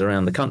fairs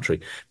around the country,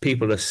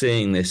 people are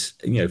seeing this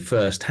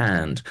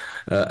firsthand,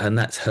 and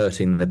that's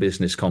hurting the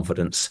business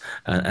confidence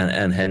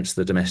and hence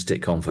the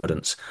domestic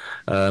confidence.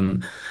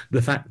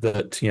 The fact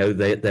that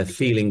they're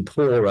feeling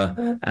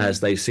poorer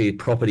as they see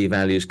property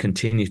values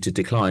continue to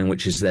decline,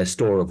 which is their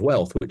store of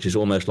wealth, which is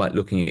almost like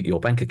looking at your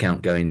bank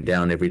account going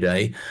down every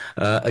day.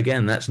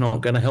 Again, that's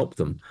not going to help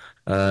them.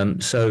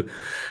 So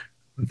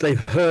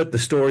they've heard the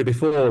story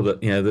before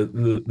that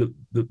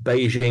the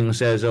Beijing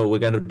says, oh, we're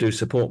going to do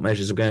support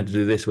measures, we're going to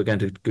do this, we're going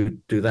to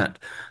do that.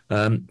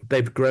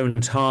 They've grown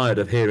tired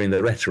of hearing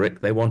the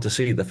rhetoric. They want to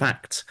see the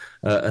facts,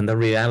 and the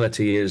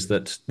reality is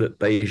that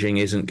Beijing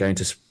isn't going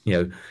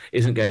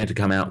to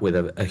come out with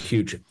a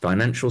huge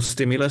financial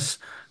stimulus.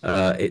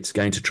 It's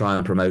going to try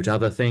and promote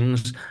other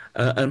things,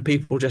 and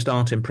people just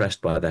aren't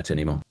impressed by that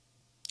anymore.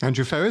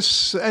 Andrew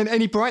Ferris,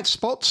 any bright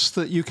spots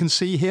that you can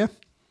see here?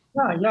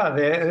 Yeah,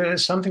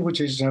 there's something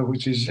which is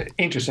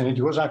interesting.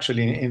 It was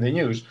actually in the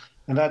news,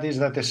 and that is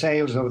that the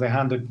sales of the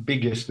 100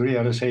 biggest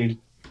real estate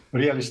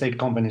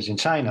companies in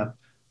China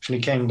actually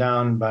came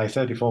down by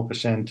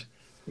 34%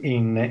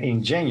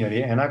 in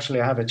January. And actually,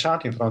 I have a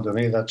chart in front of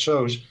me that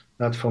shows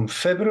that from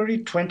February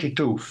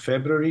 22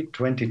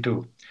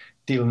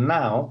 till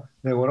now,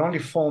 there were only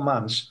 4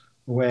 months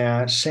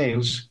where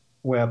sales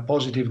were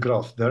positive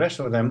growth. The rest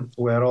of them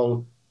were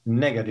all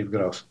negative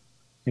growth.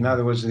 In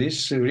other words,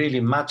 this really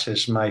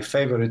matches my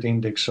favorite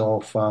index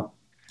of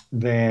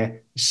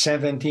the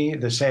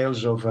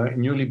sales of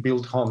newly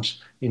built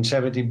homes in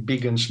 70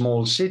 big and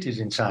small cities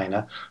in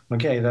China,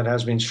 okay, that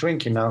has been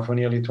shrinking now for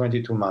nearly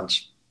 22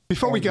 months.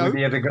 Before we go, with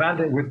the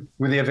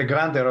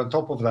Evergrande on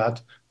top of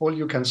that, all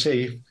you can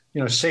say,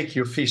 shake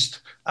your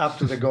fist up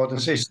to the god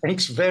and say,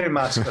 thanks very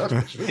much. That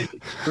was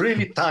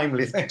really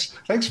timely.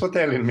 Thanks for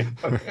telling me.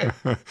 Okay.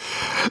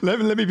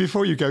 Let me,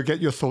 before you go,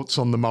 get your thoughts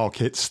on the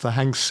markets. The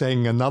Hang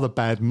Seng, another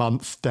bad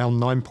month, down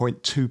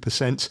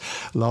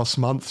 9.2% last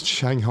month.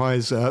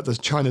 Shanghai's, the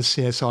China's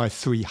CSI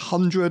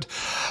 300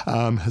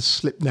 has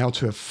slipped now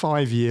to a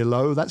 5-year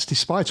low. That's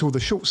despite all the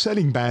short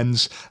selling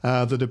bans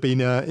that have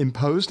been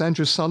imposed.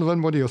 Andrew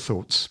Sullivan, what are your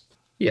thoughts?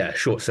 Yeah,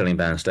 short selling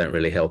bans don't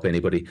really help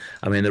anybody.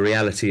 I mean, the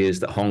reality is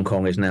that Hong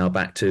Kong is now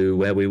back to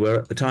where we were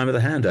at the time of the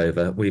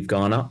handover. We've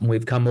gone up and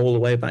we've come all the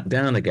way back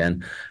down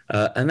again.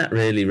 And that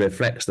really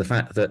reflects the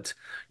fact that,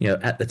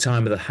 at the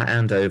time of the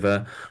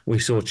handover, we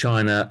saw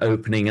China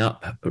opening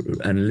up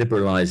and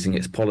liberalizing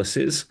its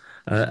policies.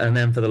 And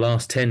then for the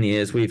last 10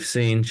 years, we've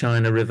seen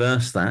China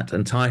reverse that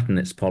and tighten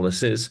its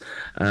policies.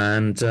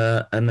 And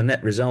the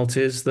net result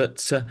is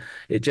that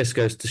it just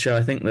goes to show,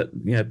 I think,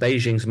 that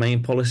Beijing's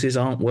main policies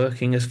aren't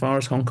working as far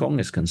as Hong Kong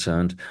is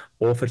concerned,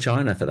 or for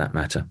China for that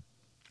matter.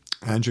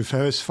 Andrew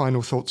Ferris,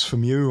 final thoughts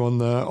from you on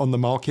the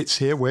markets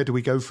here. Where do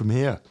we go from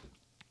here?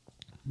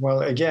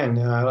 Well, again,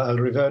 I'll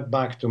revert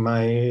back to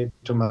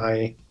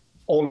my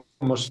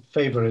almost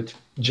favorite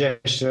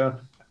gesture.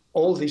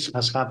 All this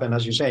has happened,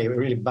 as you say, a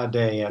really bad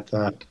day at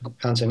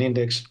Hang Seng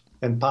Index.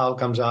 And Powell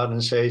comes out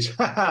and says,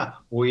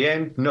 we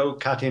ain't no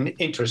cutting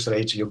interest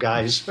rates, you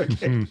guys.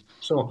 Okay.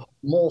 So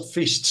more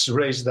fists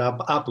raised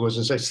up upwards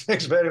and says,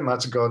 thanks very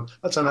much, God.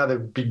 That's another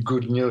big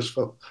good news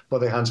for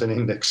the Hang Seng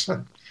Index.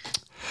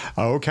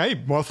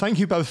 Okay, well, thank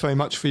you both very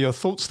much for your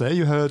thoughts there.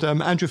 You heard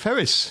Andrew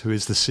Ferris, who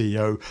is the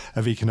CEO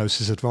of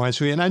Econosis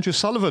Advisory, and Andrew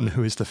Sullivan,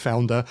 who is the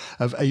founder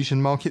of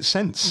Asian Market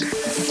Sense.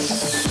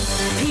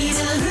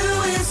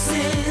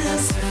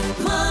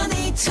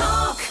 Money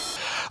Talk.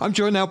 I'm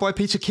joined now by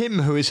Peter Kim,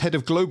 who is Head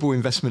of Global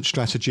Investment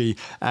Strategy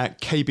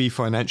at KB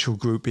Financial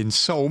Group in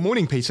Seoul.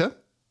 Morning, Peter.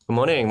 Good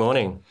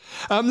morning.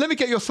 Let me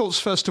get your thoughts,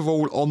 first of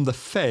all, on the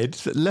Fed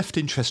that left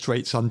interest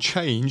rates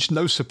unchanged.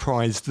 No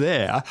surprise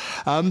there.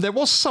 There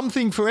was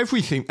something for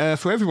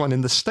everyone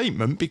in the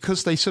statement,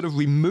 because they sort of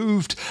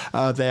removed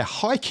their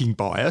hiking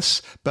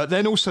bias, but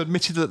then also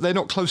admitted that they're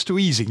not close to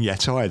easing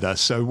yet either.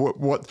 So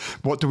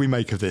what do we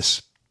make of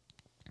this?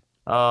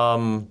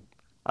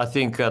 I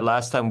think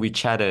last time we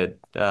chatted,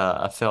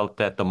 I felt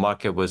that the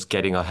market was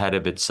getting ahead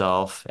of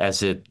itself,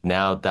 as it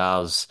now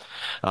does,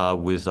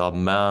 with an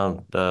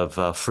amount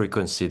of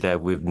frequency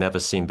that we've never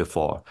seen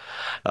before.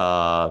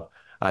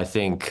 I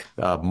think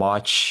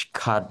March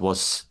cut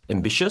was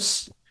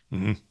ambitious,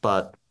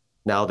 but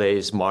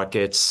nowadays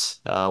markets,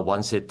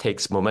 once it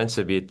takes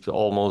momentum, it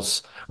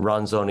almost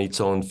runs on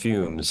its own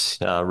fumes,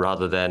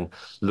 rather than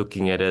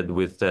looking at it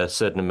with a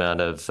certain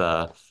amount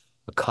of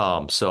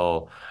calm.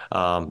 So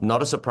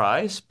not a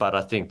surprise, but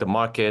I think the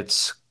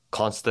markets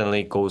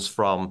constantly goes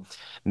from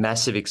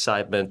massive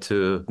excitement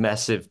to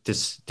massive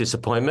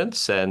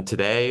disappointments. And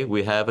today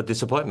we have a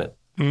disappointment.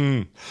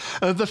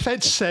 The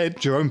Fed said,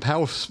 Jerome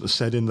Powell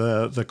said in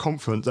the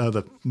conference,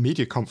 the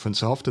media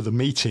conference after the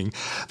meeting,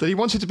 that he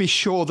wanted to be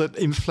sure that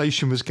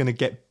inflation was going to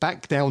get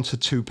back down to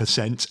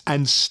 2%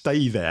 and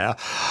stay there.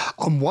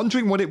 I'm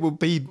wondering what it will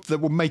be that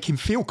will make him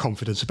feel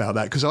confident about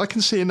that, because I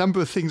can see a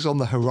number of things on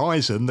the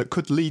horizon that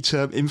could lead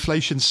to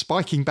inflation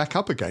spiking back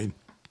up again.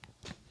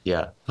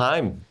 Yeah,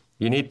 time.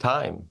 You need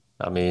time.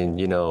 I mean,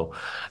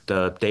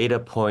 the data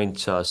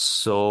points are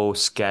so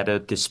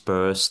scattered,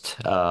 dispersed,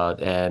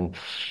 and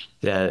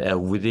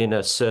within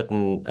a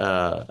certain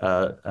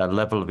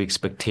level of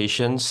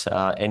expectations,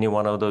 any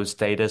one of those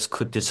data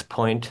could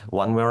disappoint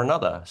one way or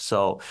another.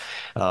 So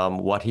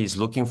what he's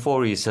looking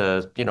for is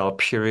a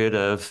period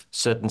of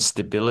certain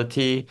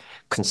stability,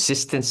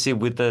 consistency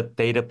with the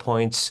data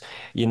points,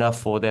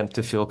 enough for them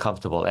to feel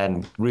comfortable.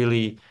 And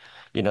really,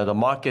 the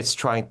market's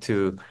trying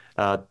to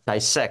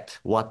dissect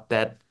what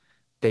that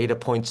data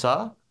points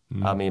are.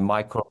 I mean,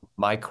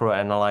 micro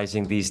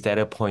analyzing these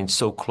data points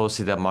so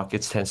closely that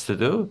markets tends to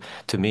do.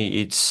 To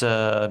me, it's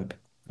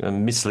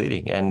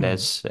misleading, and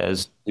as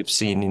we've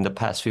seen in the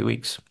past few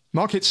weeks.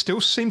 Markets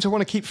still seem to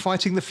want to keep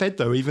fighting the Fed,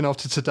 though, even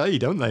after today,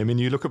 don't they? I mean,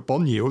 you look at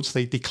bond yields,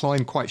 they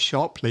decline quite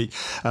sharply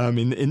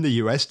in the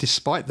US,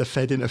 despite the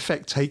Fed, in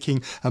effect,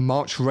 taking a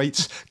March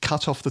rates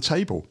cut off the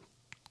table.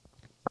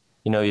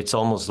 It's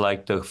almost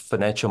like the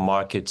financial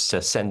markets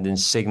sending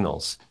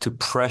signals to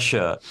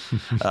pressure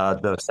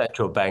the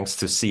central banks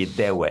to see it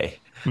their way,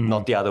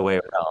 not the other way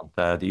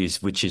around,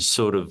 which is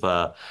sort of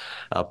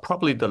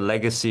probably the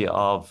legacy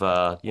of,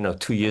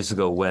 2 years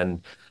ago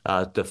when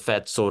the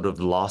Fed sort of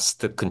lost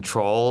the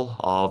control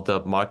of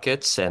the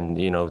markets, and,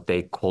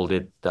 they called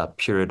it the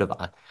period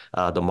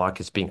of the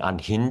markets being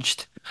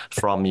unhinged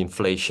from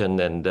inflation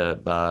and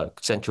the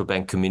central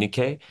bank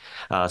communique.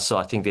 So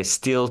I think they're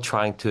still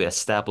trying to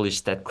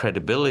establish that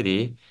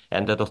credibility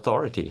and that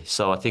authority.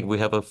 So I think we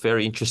have a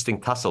very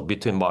interesting tussle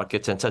between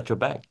markets and central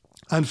bank.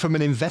 And from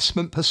an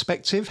investment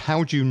perspective,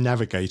 how do you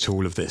navigate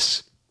all of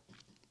this?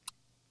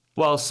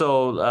 Well,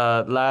 so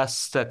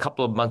last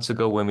couple of months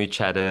ago when we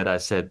chatted, I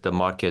said the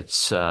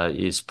markets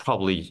is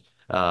probably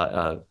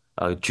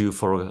due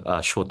for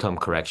a short-term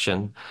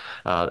correction,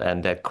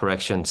 and that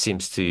correction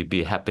seems to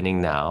be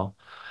happening now.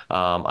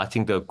 I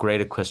think the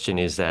greater question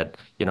is that,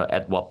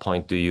 at what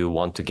point do you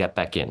want to get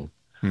back in?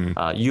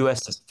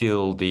 U.S. is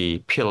still the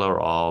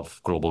pillar of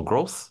global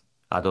growth.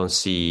 I don't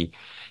see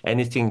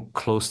anything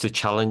close to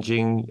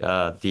challenging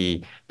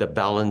the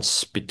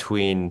balance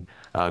between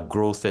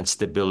growth and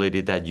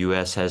stability that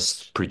U.S.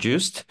 has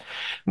produced,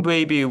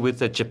 maybe with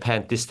the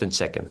Japan distant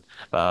second.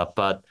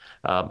 But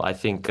I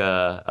think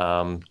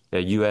the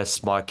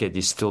U.S. market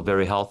is still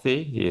very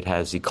healthy. It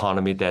has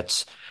economy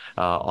that's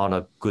on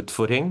a good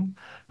footing.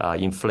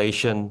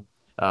 Inflation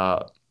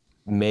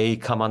may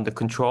come under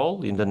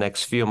control in the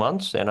next few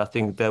months, and I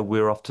think that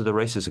we're off to the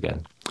races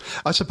again.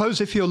 I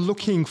suppose if you're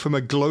looking from a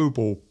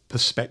global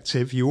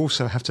perspective, you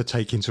also have to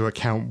take into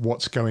account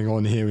what's going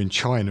on here in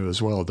China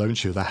as well,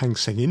 don't you? The Hang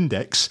Seng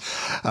Index,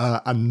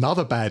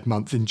 another bad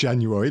month in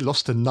January,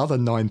 lost another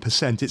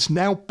 9%. It's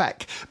now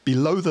back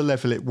below the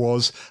level it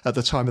was at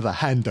the time of the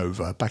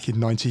handover back in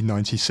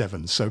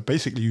 1997. So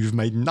basically, you've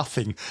made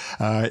nothing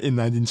in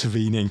that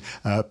intervening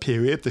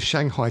period. The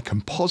Shanghai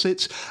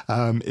Composite,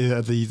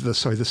 the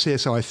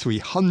CSI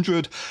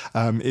 300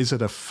 is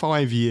at a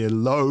 5-year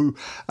low.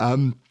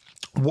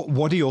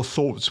 What are your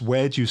thoughts?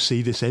 Where do you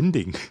see this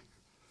ending?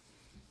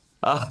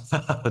 I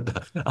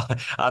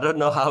don't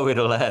know how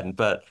it'll end,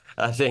 but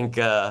I think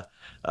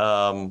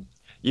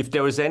if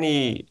there was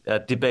any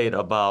debate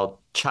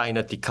about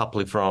China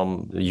decoupling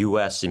from the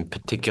U.S. in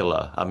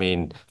particular, I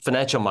mean,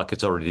 financial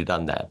markets already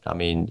done that. I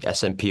mean,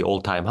 S&P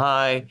all-time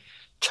high,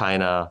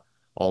 China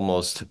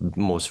almost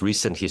most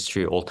recent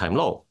history all-time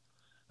low.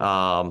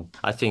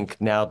 I think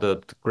now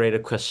the greater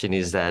question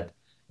is that,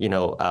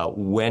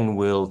 when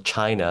will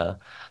China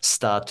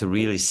start to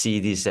really see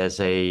this as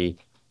a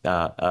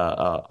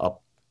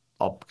top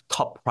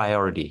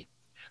priority,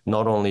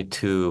 not only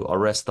to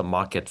arrest the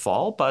market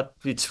fall, but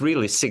it's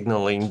really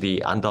signaling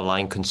the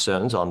underlying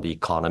concerns on the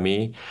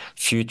economy,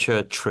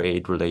 future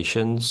trade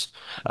relations,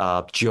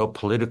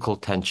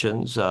 geopolitical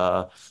tensions,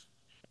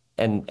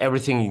 and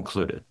everything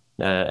included.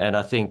 And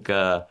I think,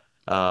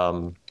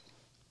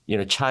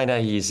 China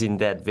is in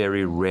that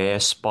very rare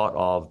spot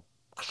of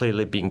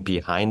clearly being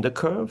behind the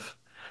curve.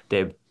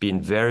 They've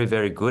been very,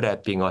 very good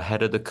at being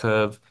ahead of the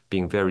curve,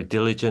 being very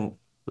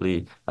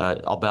diligently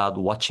about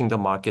watching the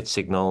market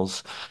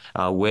signals,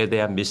 where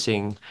they are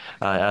missing.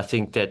 I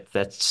think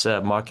that's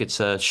markets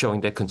are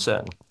showing their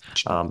concern.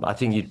 I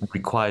think it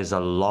requires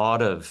a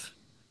lot of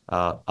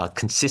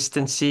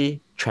consistency,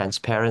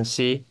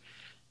 transparency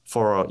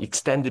for an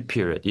extended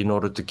period in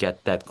order to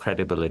get that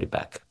credibility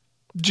back.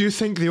 Do you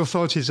think the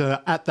authorities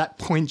are at that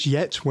point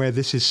yet where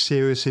this is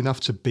serious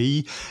enough to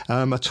be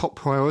a top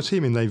priority?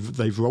 I mean,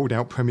 they've rolled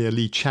out Premier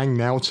Li Qiang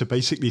now to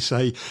basically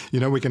say,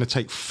 we're going to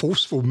take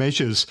forceful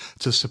measures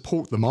to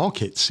support the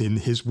markets. In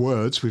his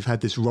words, we've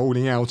had this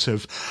rolling out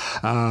of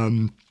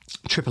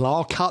Triple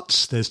R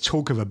cuts. There's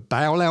talk of a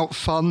bailout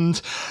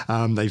fund.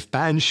 They've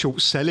banned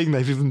short selling.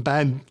 They've even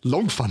banned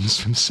long funds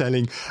from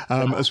selling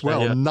as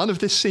well. Yeah. None of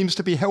this seems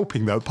to be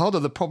helping, though. Part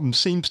of the problem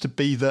seems to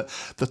be that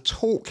the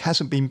talk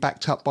hasn't been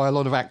backed up by a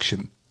lot of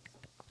action.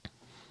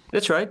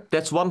 That's right.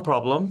 That's one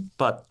problem.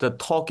 But the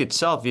talk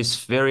itself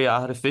is very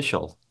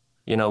artificial.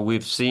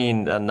 We've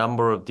seen a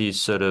number of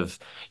these sort of,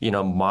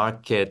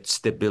 market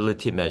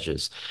stability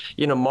measures.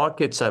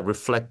 Markets are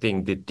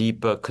reflecting the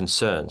deeper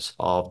concerns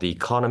of the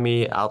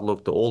economy,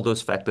 outlook, all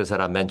those factors that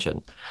I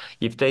mentioned.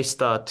 If they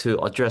start to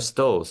address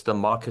those, the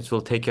markets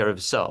will take care of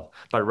itself.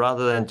 But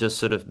rather than just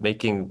sort of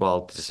making,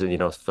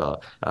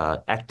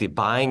 active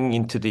buying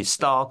into these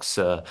stocks,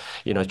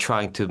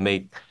 trying to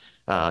make,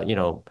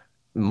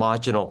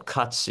 marginal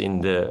cuts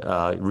in the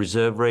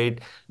reserve rate,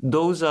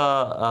 those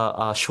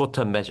are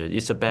short-term measures.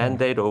 It's a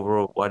Band-Aid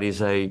over what is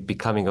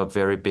becoming a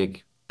very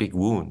big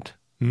wound.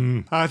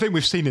 I think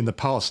we've seen in the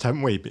past,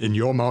 haven't we, in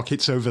your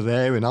markets over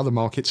there, in other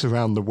markets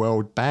around the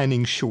world,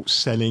 banning short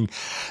selling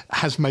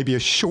has maybe a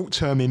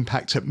short-term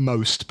impact at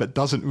most, but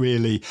doesn't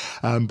really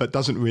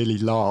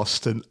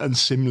last. And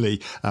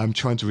similarly,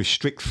 trying to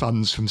restrict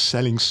funds from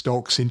selling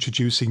stocks,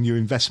 introducing new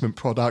investment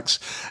products,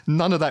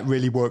 none of that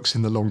really works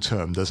in the long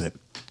term, does it?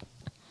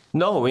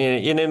 No,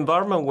 in an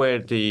environment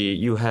where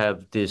you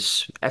have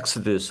this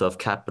exodus of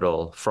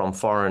capital from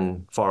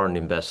foreign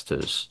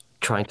investors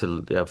trying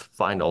to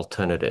find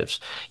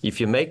alternatives,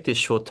 if you make this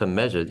short-term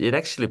measure, it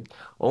actually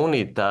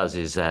only does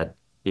is that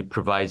it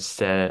provides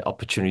the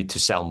opportunity to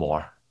sell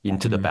more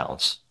into the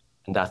bounce.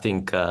 And I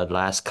think the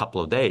last couple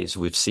of days,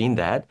 we've seen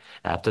that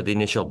after the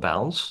initial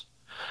bounce.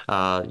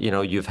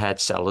 You've had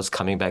sellers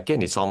coming back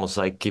in. It's almost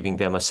like giving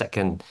them a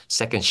second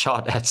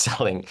shot at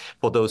selling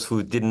for those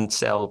who didn't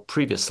sell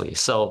previously.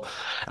 So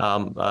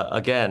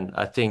again,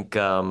 I think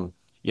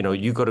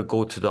you got to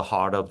go to the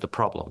heart of the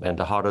problem, and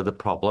the heart of the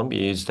problem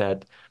is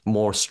that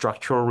more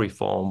structural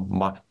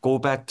reform. Go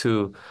back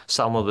to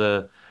some of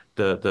the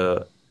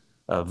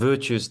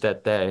virtues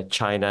that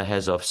China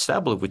has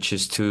established, which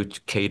is to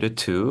cater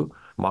to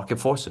market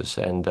forces,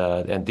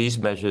 and these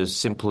measures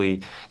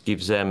simply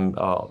gives them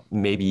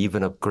maybe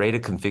even a greater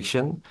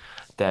conviction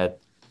that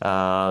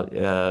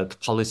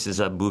policies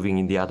are moving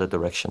in the other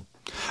direction.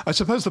 I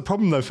suppose the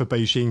problem, though, for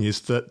Beijing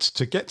is that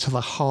to get to the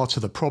heart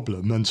of the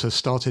problem and to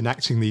start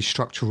enacting these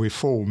structural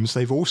reforms,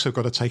 they've also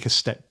got to take a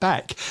step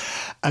back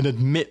and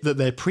admit that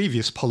their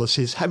previous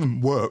policies haven't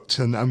worked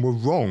and were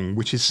wrong,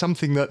 which is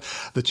something that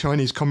the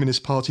Chinese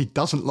Communist Party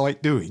doesn't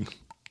like doing.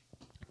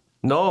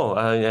 No,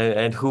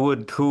 and who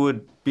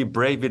would be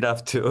brave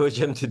enough to urge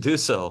them to do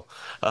so?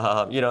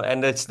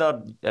 And it's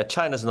not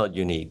China's not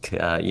unique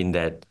in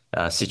that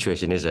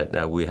situation, is it?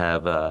 We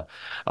have a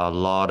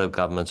lot of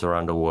governments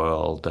around the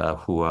world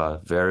who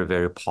are very,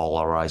 very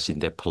polarized in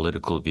their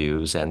political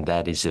views, and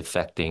that is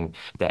affecting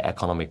their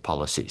economic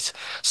policies.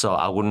 So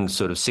I wouldn't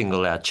sort of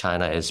single out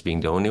China as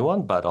being the only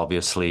one, but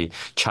obviously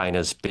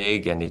China's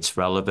big and it's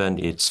relevant.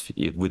 It's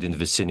within the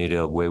vicinity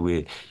of where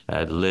we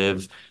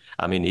live.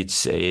 I mean,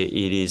 it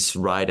is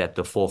right at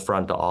the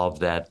forefront of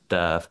that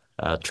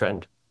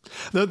trend.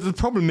 The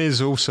problem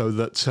is also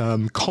that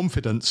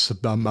confidence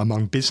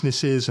among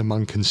businesses,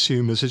 among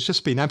consumers, has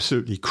just been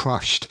absolutely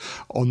crushed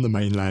on the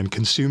mainland.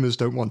 Consumers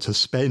don't want to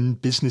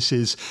spend,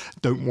 businesses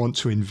don't want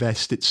to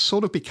invest. It's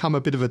sort of become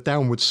a bit of a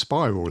downward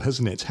spiral,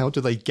 hasn't it? How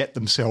do they get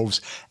themselves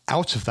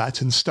out of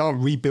that and start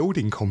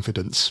rebuilding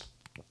confidence?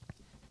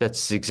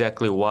 That's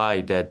exactly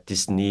why that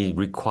this need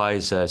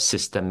requires a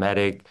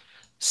systematic,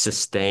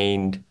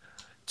 sustained,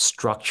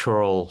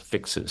 structural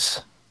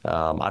fixes.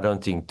 I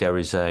don't think there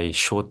is a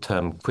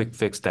short-term quick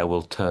fix that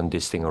will turn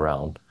this thing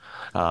around.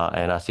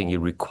 And I think it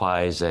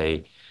requires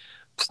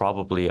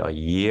probably a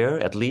year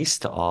at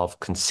least of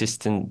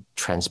consistent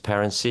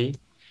transparency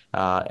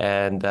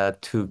and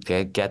to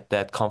get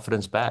that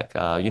confidence back.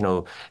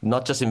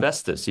 Not just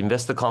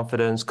investor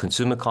confidence,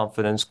 consumer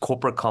confidence,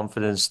 corporate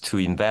confidence to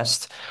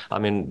invest. I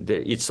mean,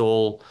 it's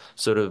all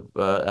sort of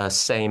a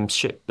same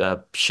ship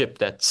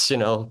that's,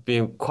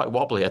 being quite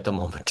wobbly at the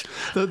moment.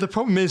 The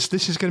problem is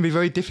this is going to be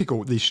very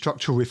difficult, these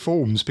structural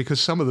reforms,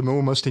 because some of them are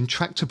almost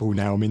intractable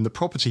now. I mean, the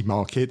property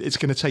market, it's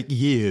going to take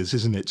years,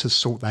 isn't it, to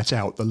sort that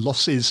out. The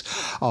losses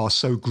are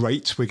so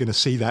great. We're going to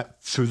see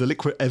that through the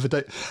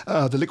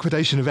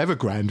liquidation of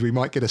Evergrande. We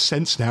might get a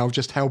sense now of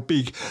just how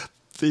big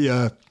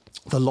the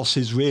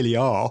losses really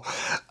are.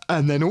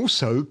 And then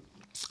also,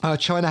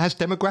 China has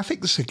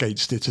demographics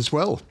against it as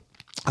well.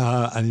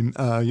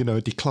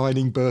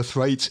 Declining birth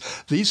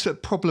rates. These are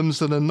problems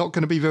that are not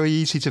going to be very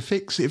easy to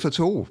fix, if at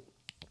all.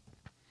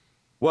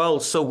 Well,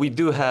 so we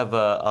do have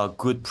a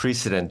good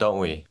precedent, don't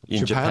we,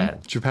 in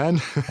Japan?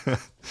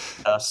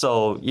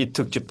 So it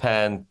took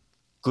Japan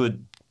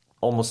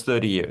almost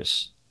 30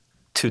 years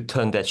to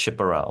turn that ship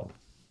around.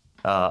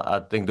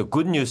 I think the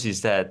good news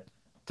is that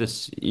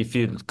if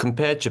you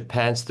compare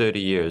Japan's 30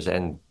 years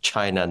and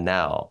China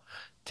now,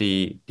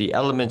 the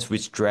elements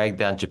which drag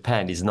down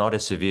Japan is not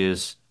as severe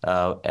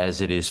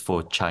as it is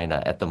for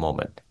China at the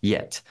moment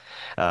yet.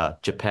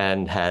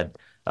 Japan had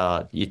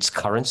its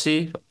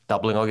currency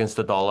doubling against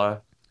the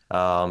dollar,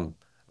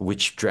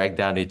 which dragged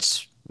down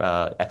its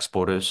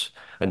exporters.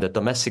 And the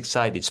domestic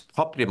side, its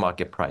property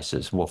market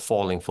prices were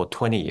falling for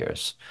 20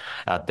 years.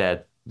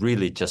 That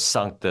really just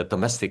sunk the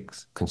domestic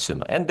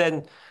consumer. And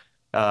then,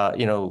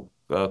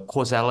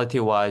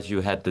 causality-wise,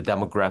 you had the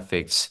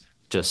demographics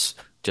just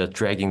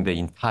dragging the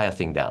entire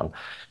thing down.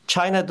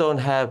 China don't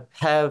have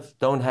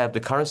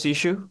the currency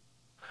issue.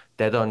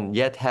 They don't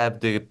yet have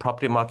the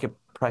property market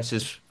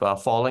prices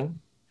falling.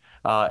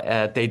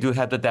 They do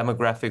have the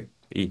demographic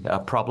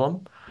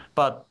problem.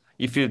 But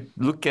if you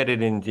look at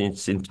it in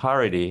its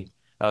entirety,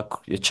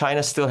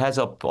 China still has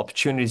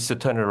opportunities to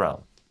turn it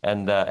around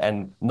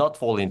and not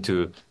fall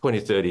into 20,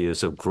 30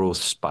 years of growth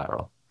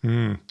spiral.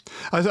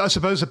 I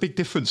suppose a big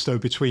difference, though,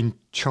 between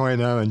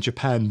China and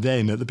Japan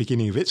then at the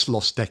beginning of its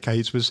lost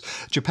decades was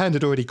Japan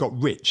had already got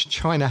rich.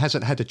 China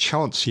hasn't had a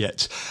chance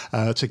yet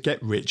to get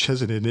rich,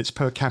 hasn't it? And its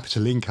per capita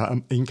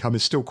income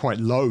is still quite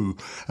low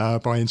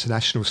by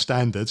international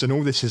standards. And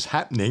all this is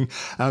happening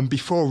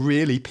before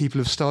really people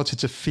have started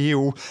to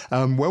feel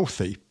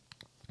wealthy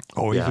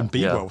or even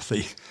be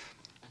wealthy.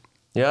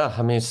 Yeah,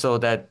 I mean, so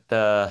that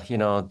that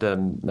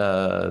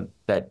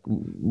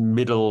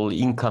middle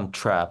income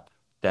trap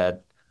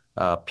that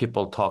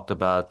people talked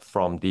about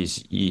from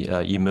these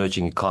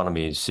emerging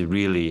economies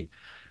really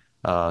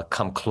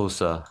come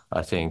closer,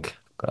 I think,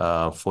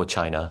 for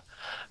China.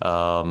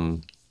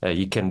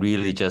 It can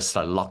really just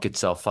lock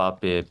itself up,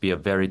 be a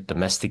very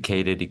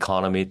domesticated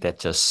economy that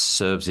just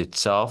serves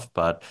itself,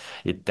 but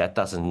that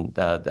doesn't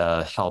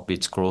help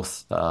its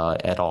growth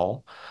at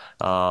all.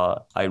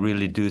 I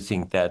really do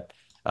think that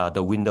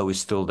the window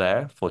is still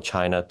there for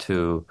China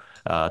to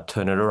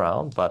turn it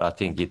around, but I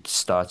think it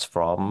starts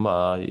from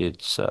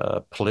its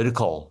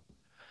political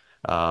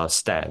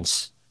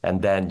stance,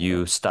 and then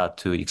you start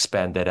to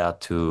expand that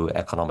out to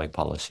economic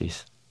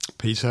policies.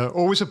 Peter,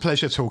 always a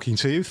pleasure talking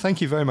to you.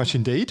 Thank you very much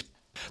indeed.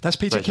 That's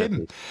Peter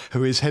Kim,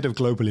 who is Head of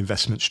Global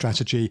Investment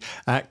Strategy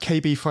at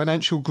KB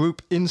Financial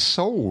Group in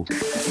Seoul.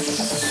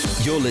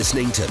 You're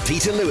listening to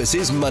Peter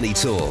Lewis's Money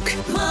Talk.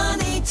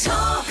 Money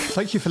Talk.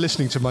 Thank you for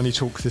listening to Money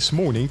Talk this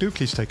morning. Do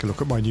please take a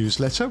look at my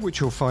newsletter,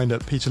 which you'll find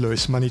at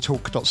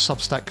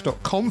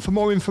peterlewismoneytalk.substack.com for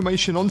more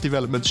information on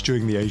developments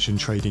during the Asian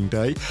trading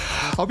day.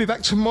 I'll be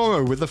back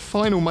tomorrow with the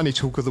final Money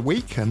Talk of the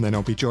week, and then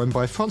I'll be joined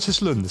by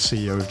Francis Lun, the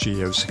CEO of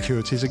GEO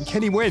Securities, and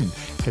Kenny Wen,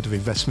 Head of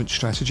Investment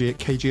Strategy at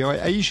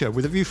KGI Asia.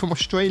 With a view from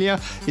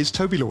Australia is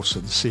Toby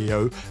Lawson,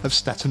 CEO of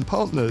Staten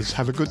Partners.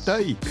 Have a good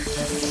day.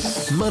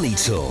 Money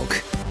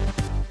Talk.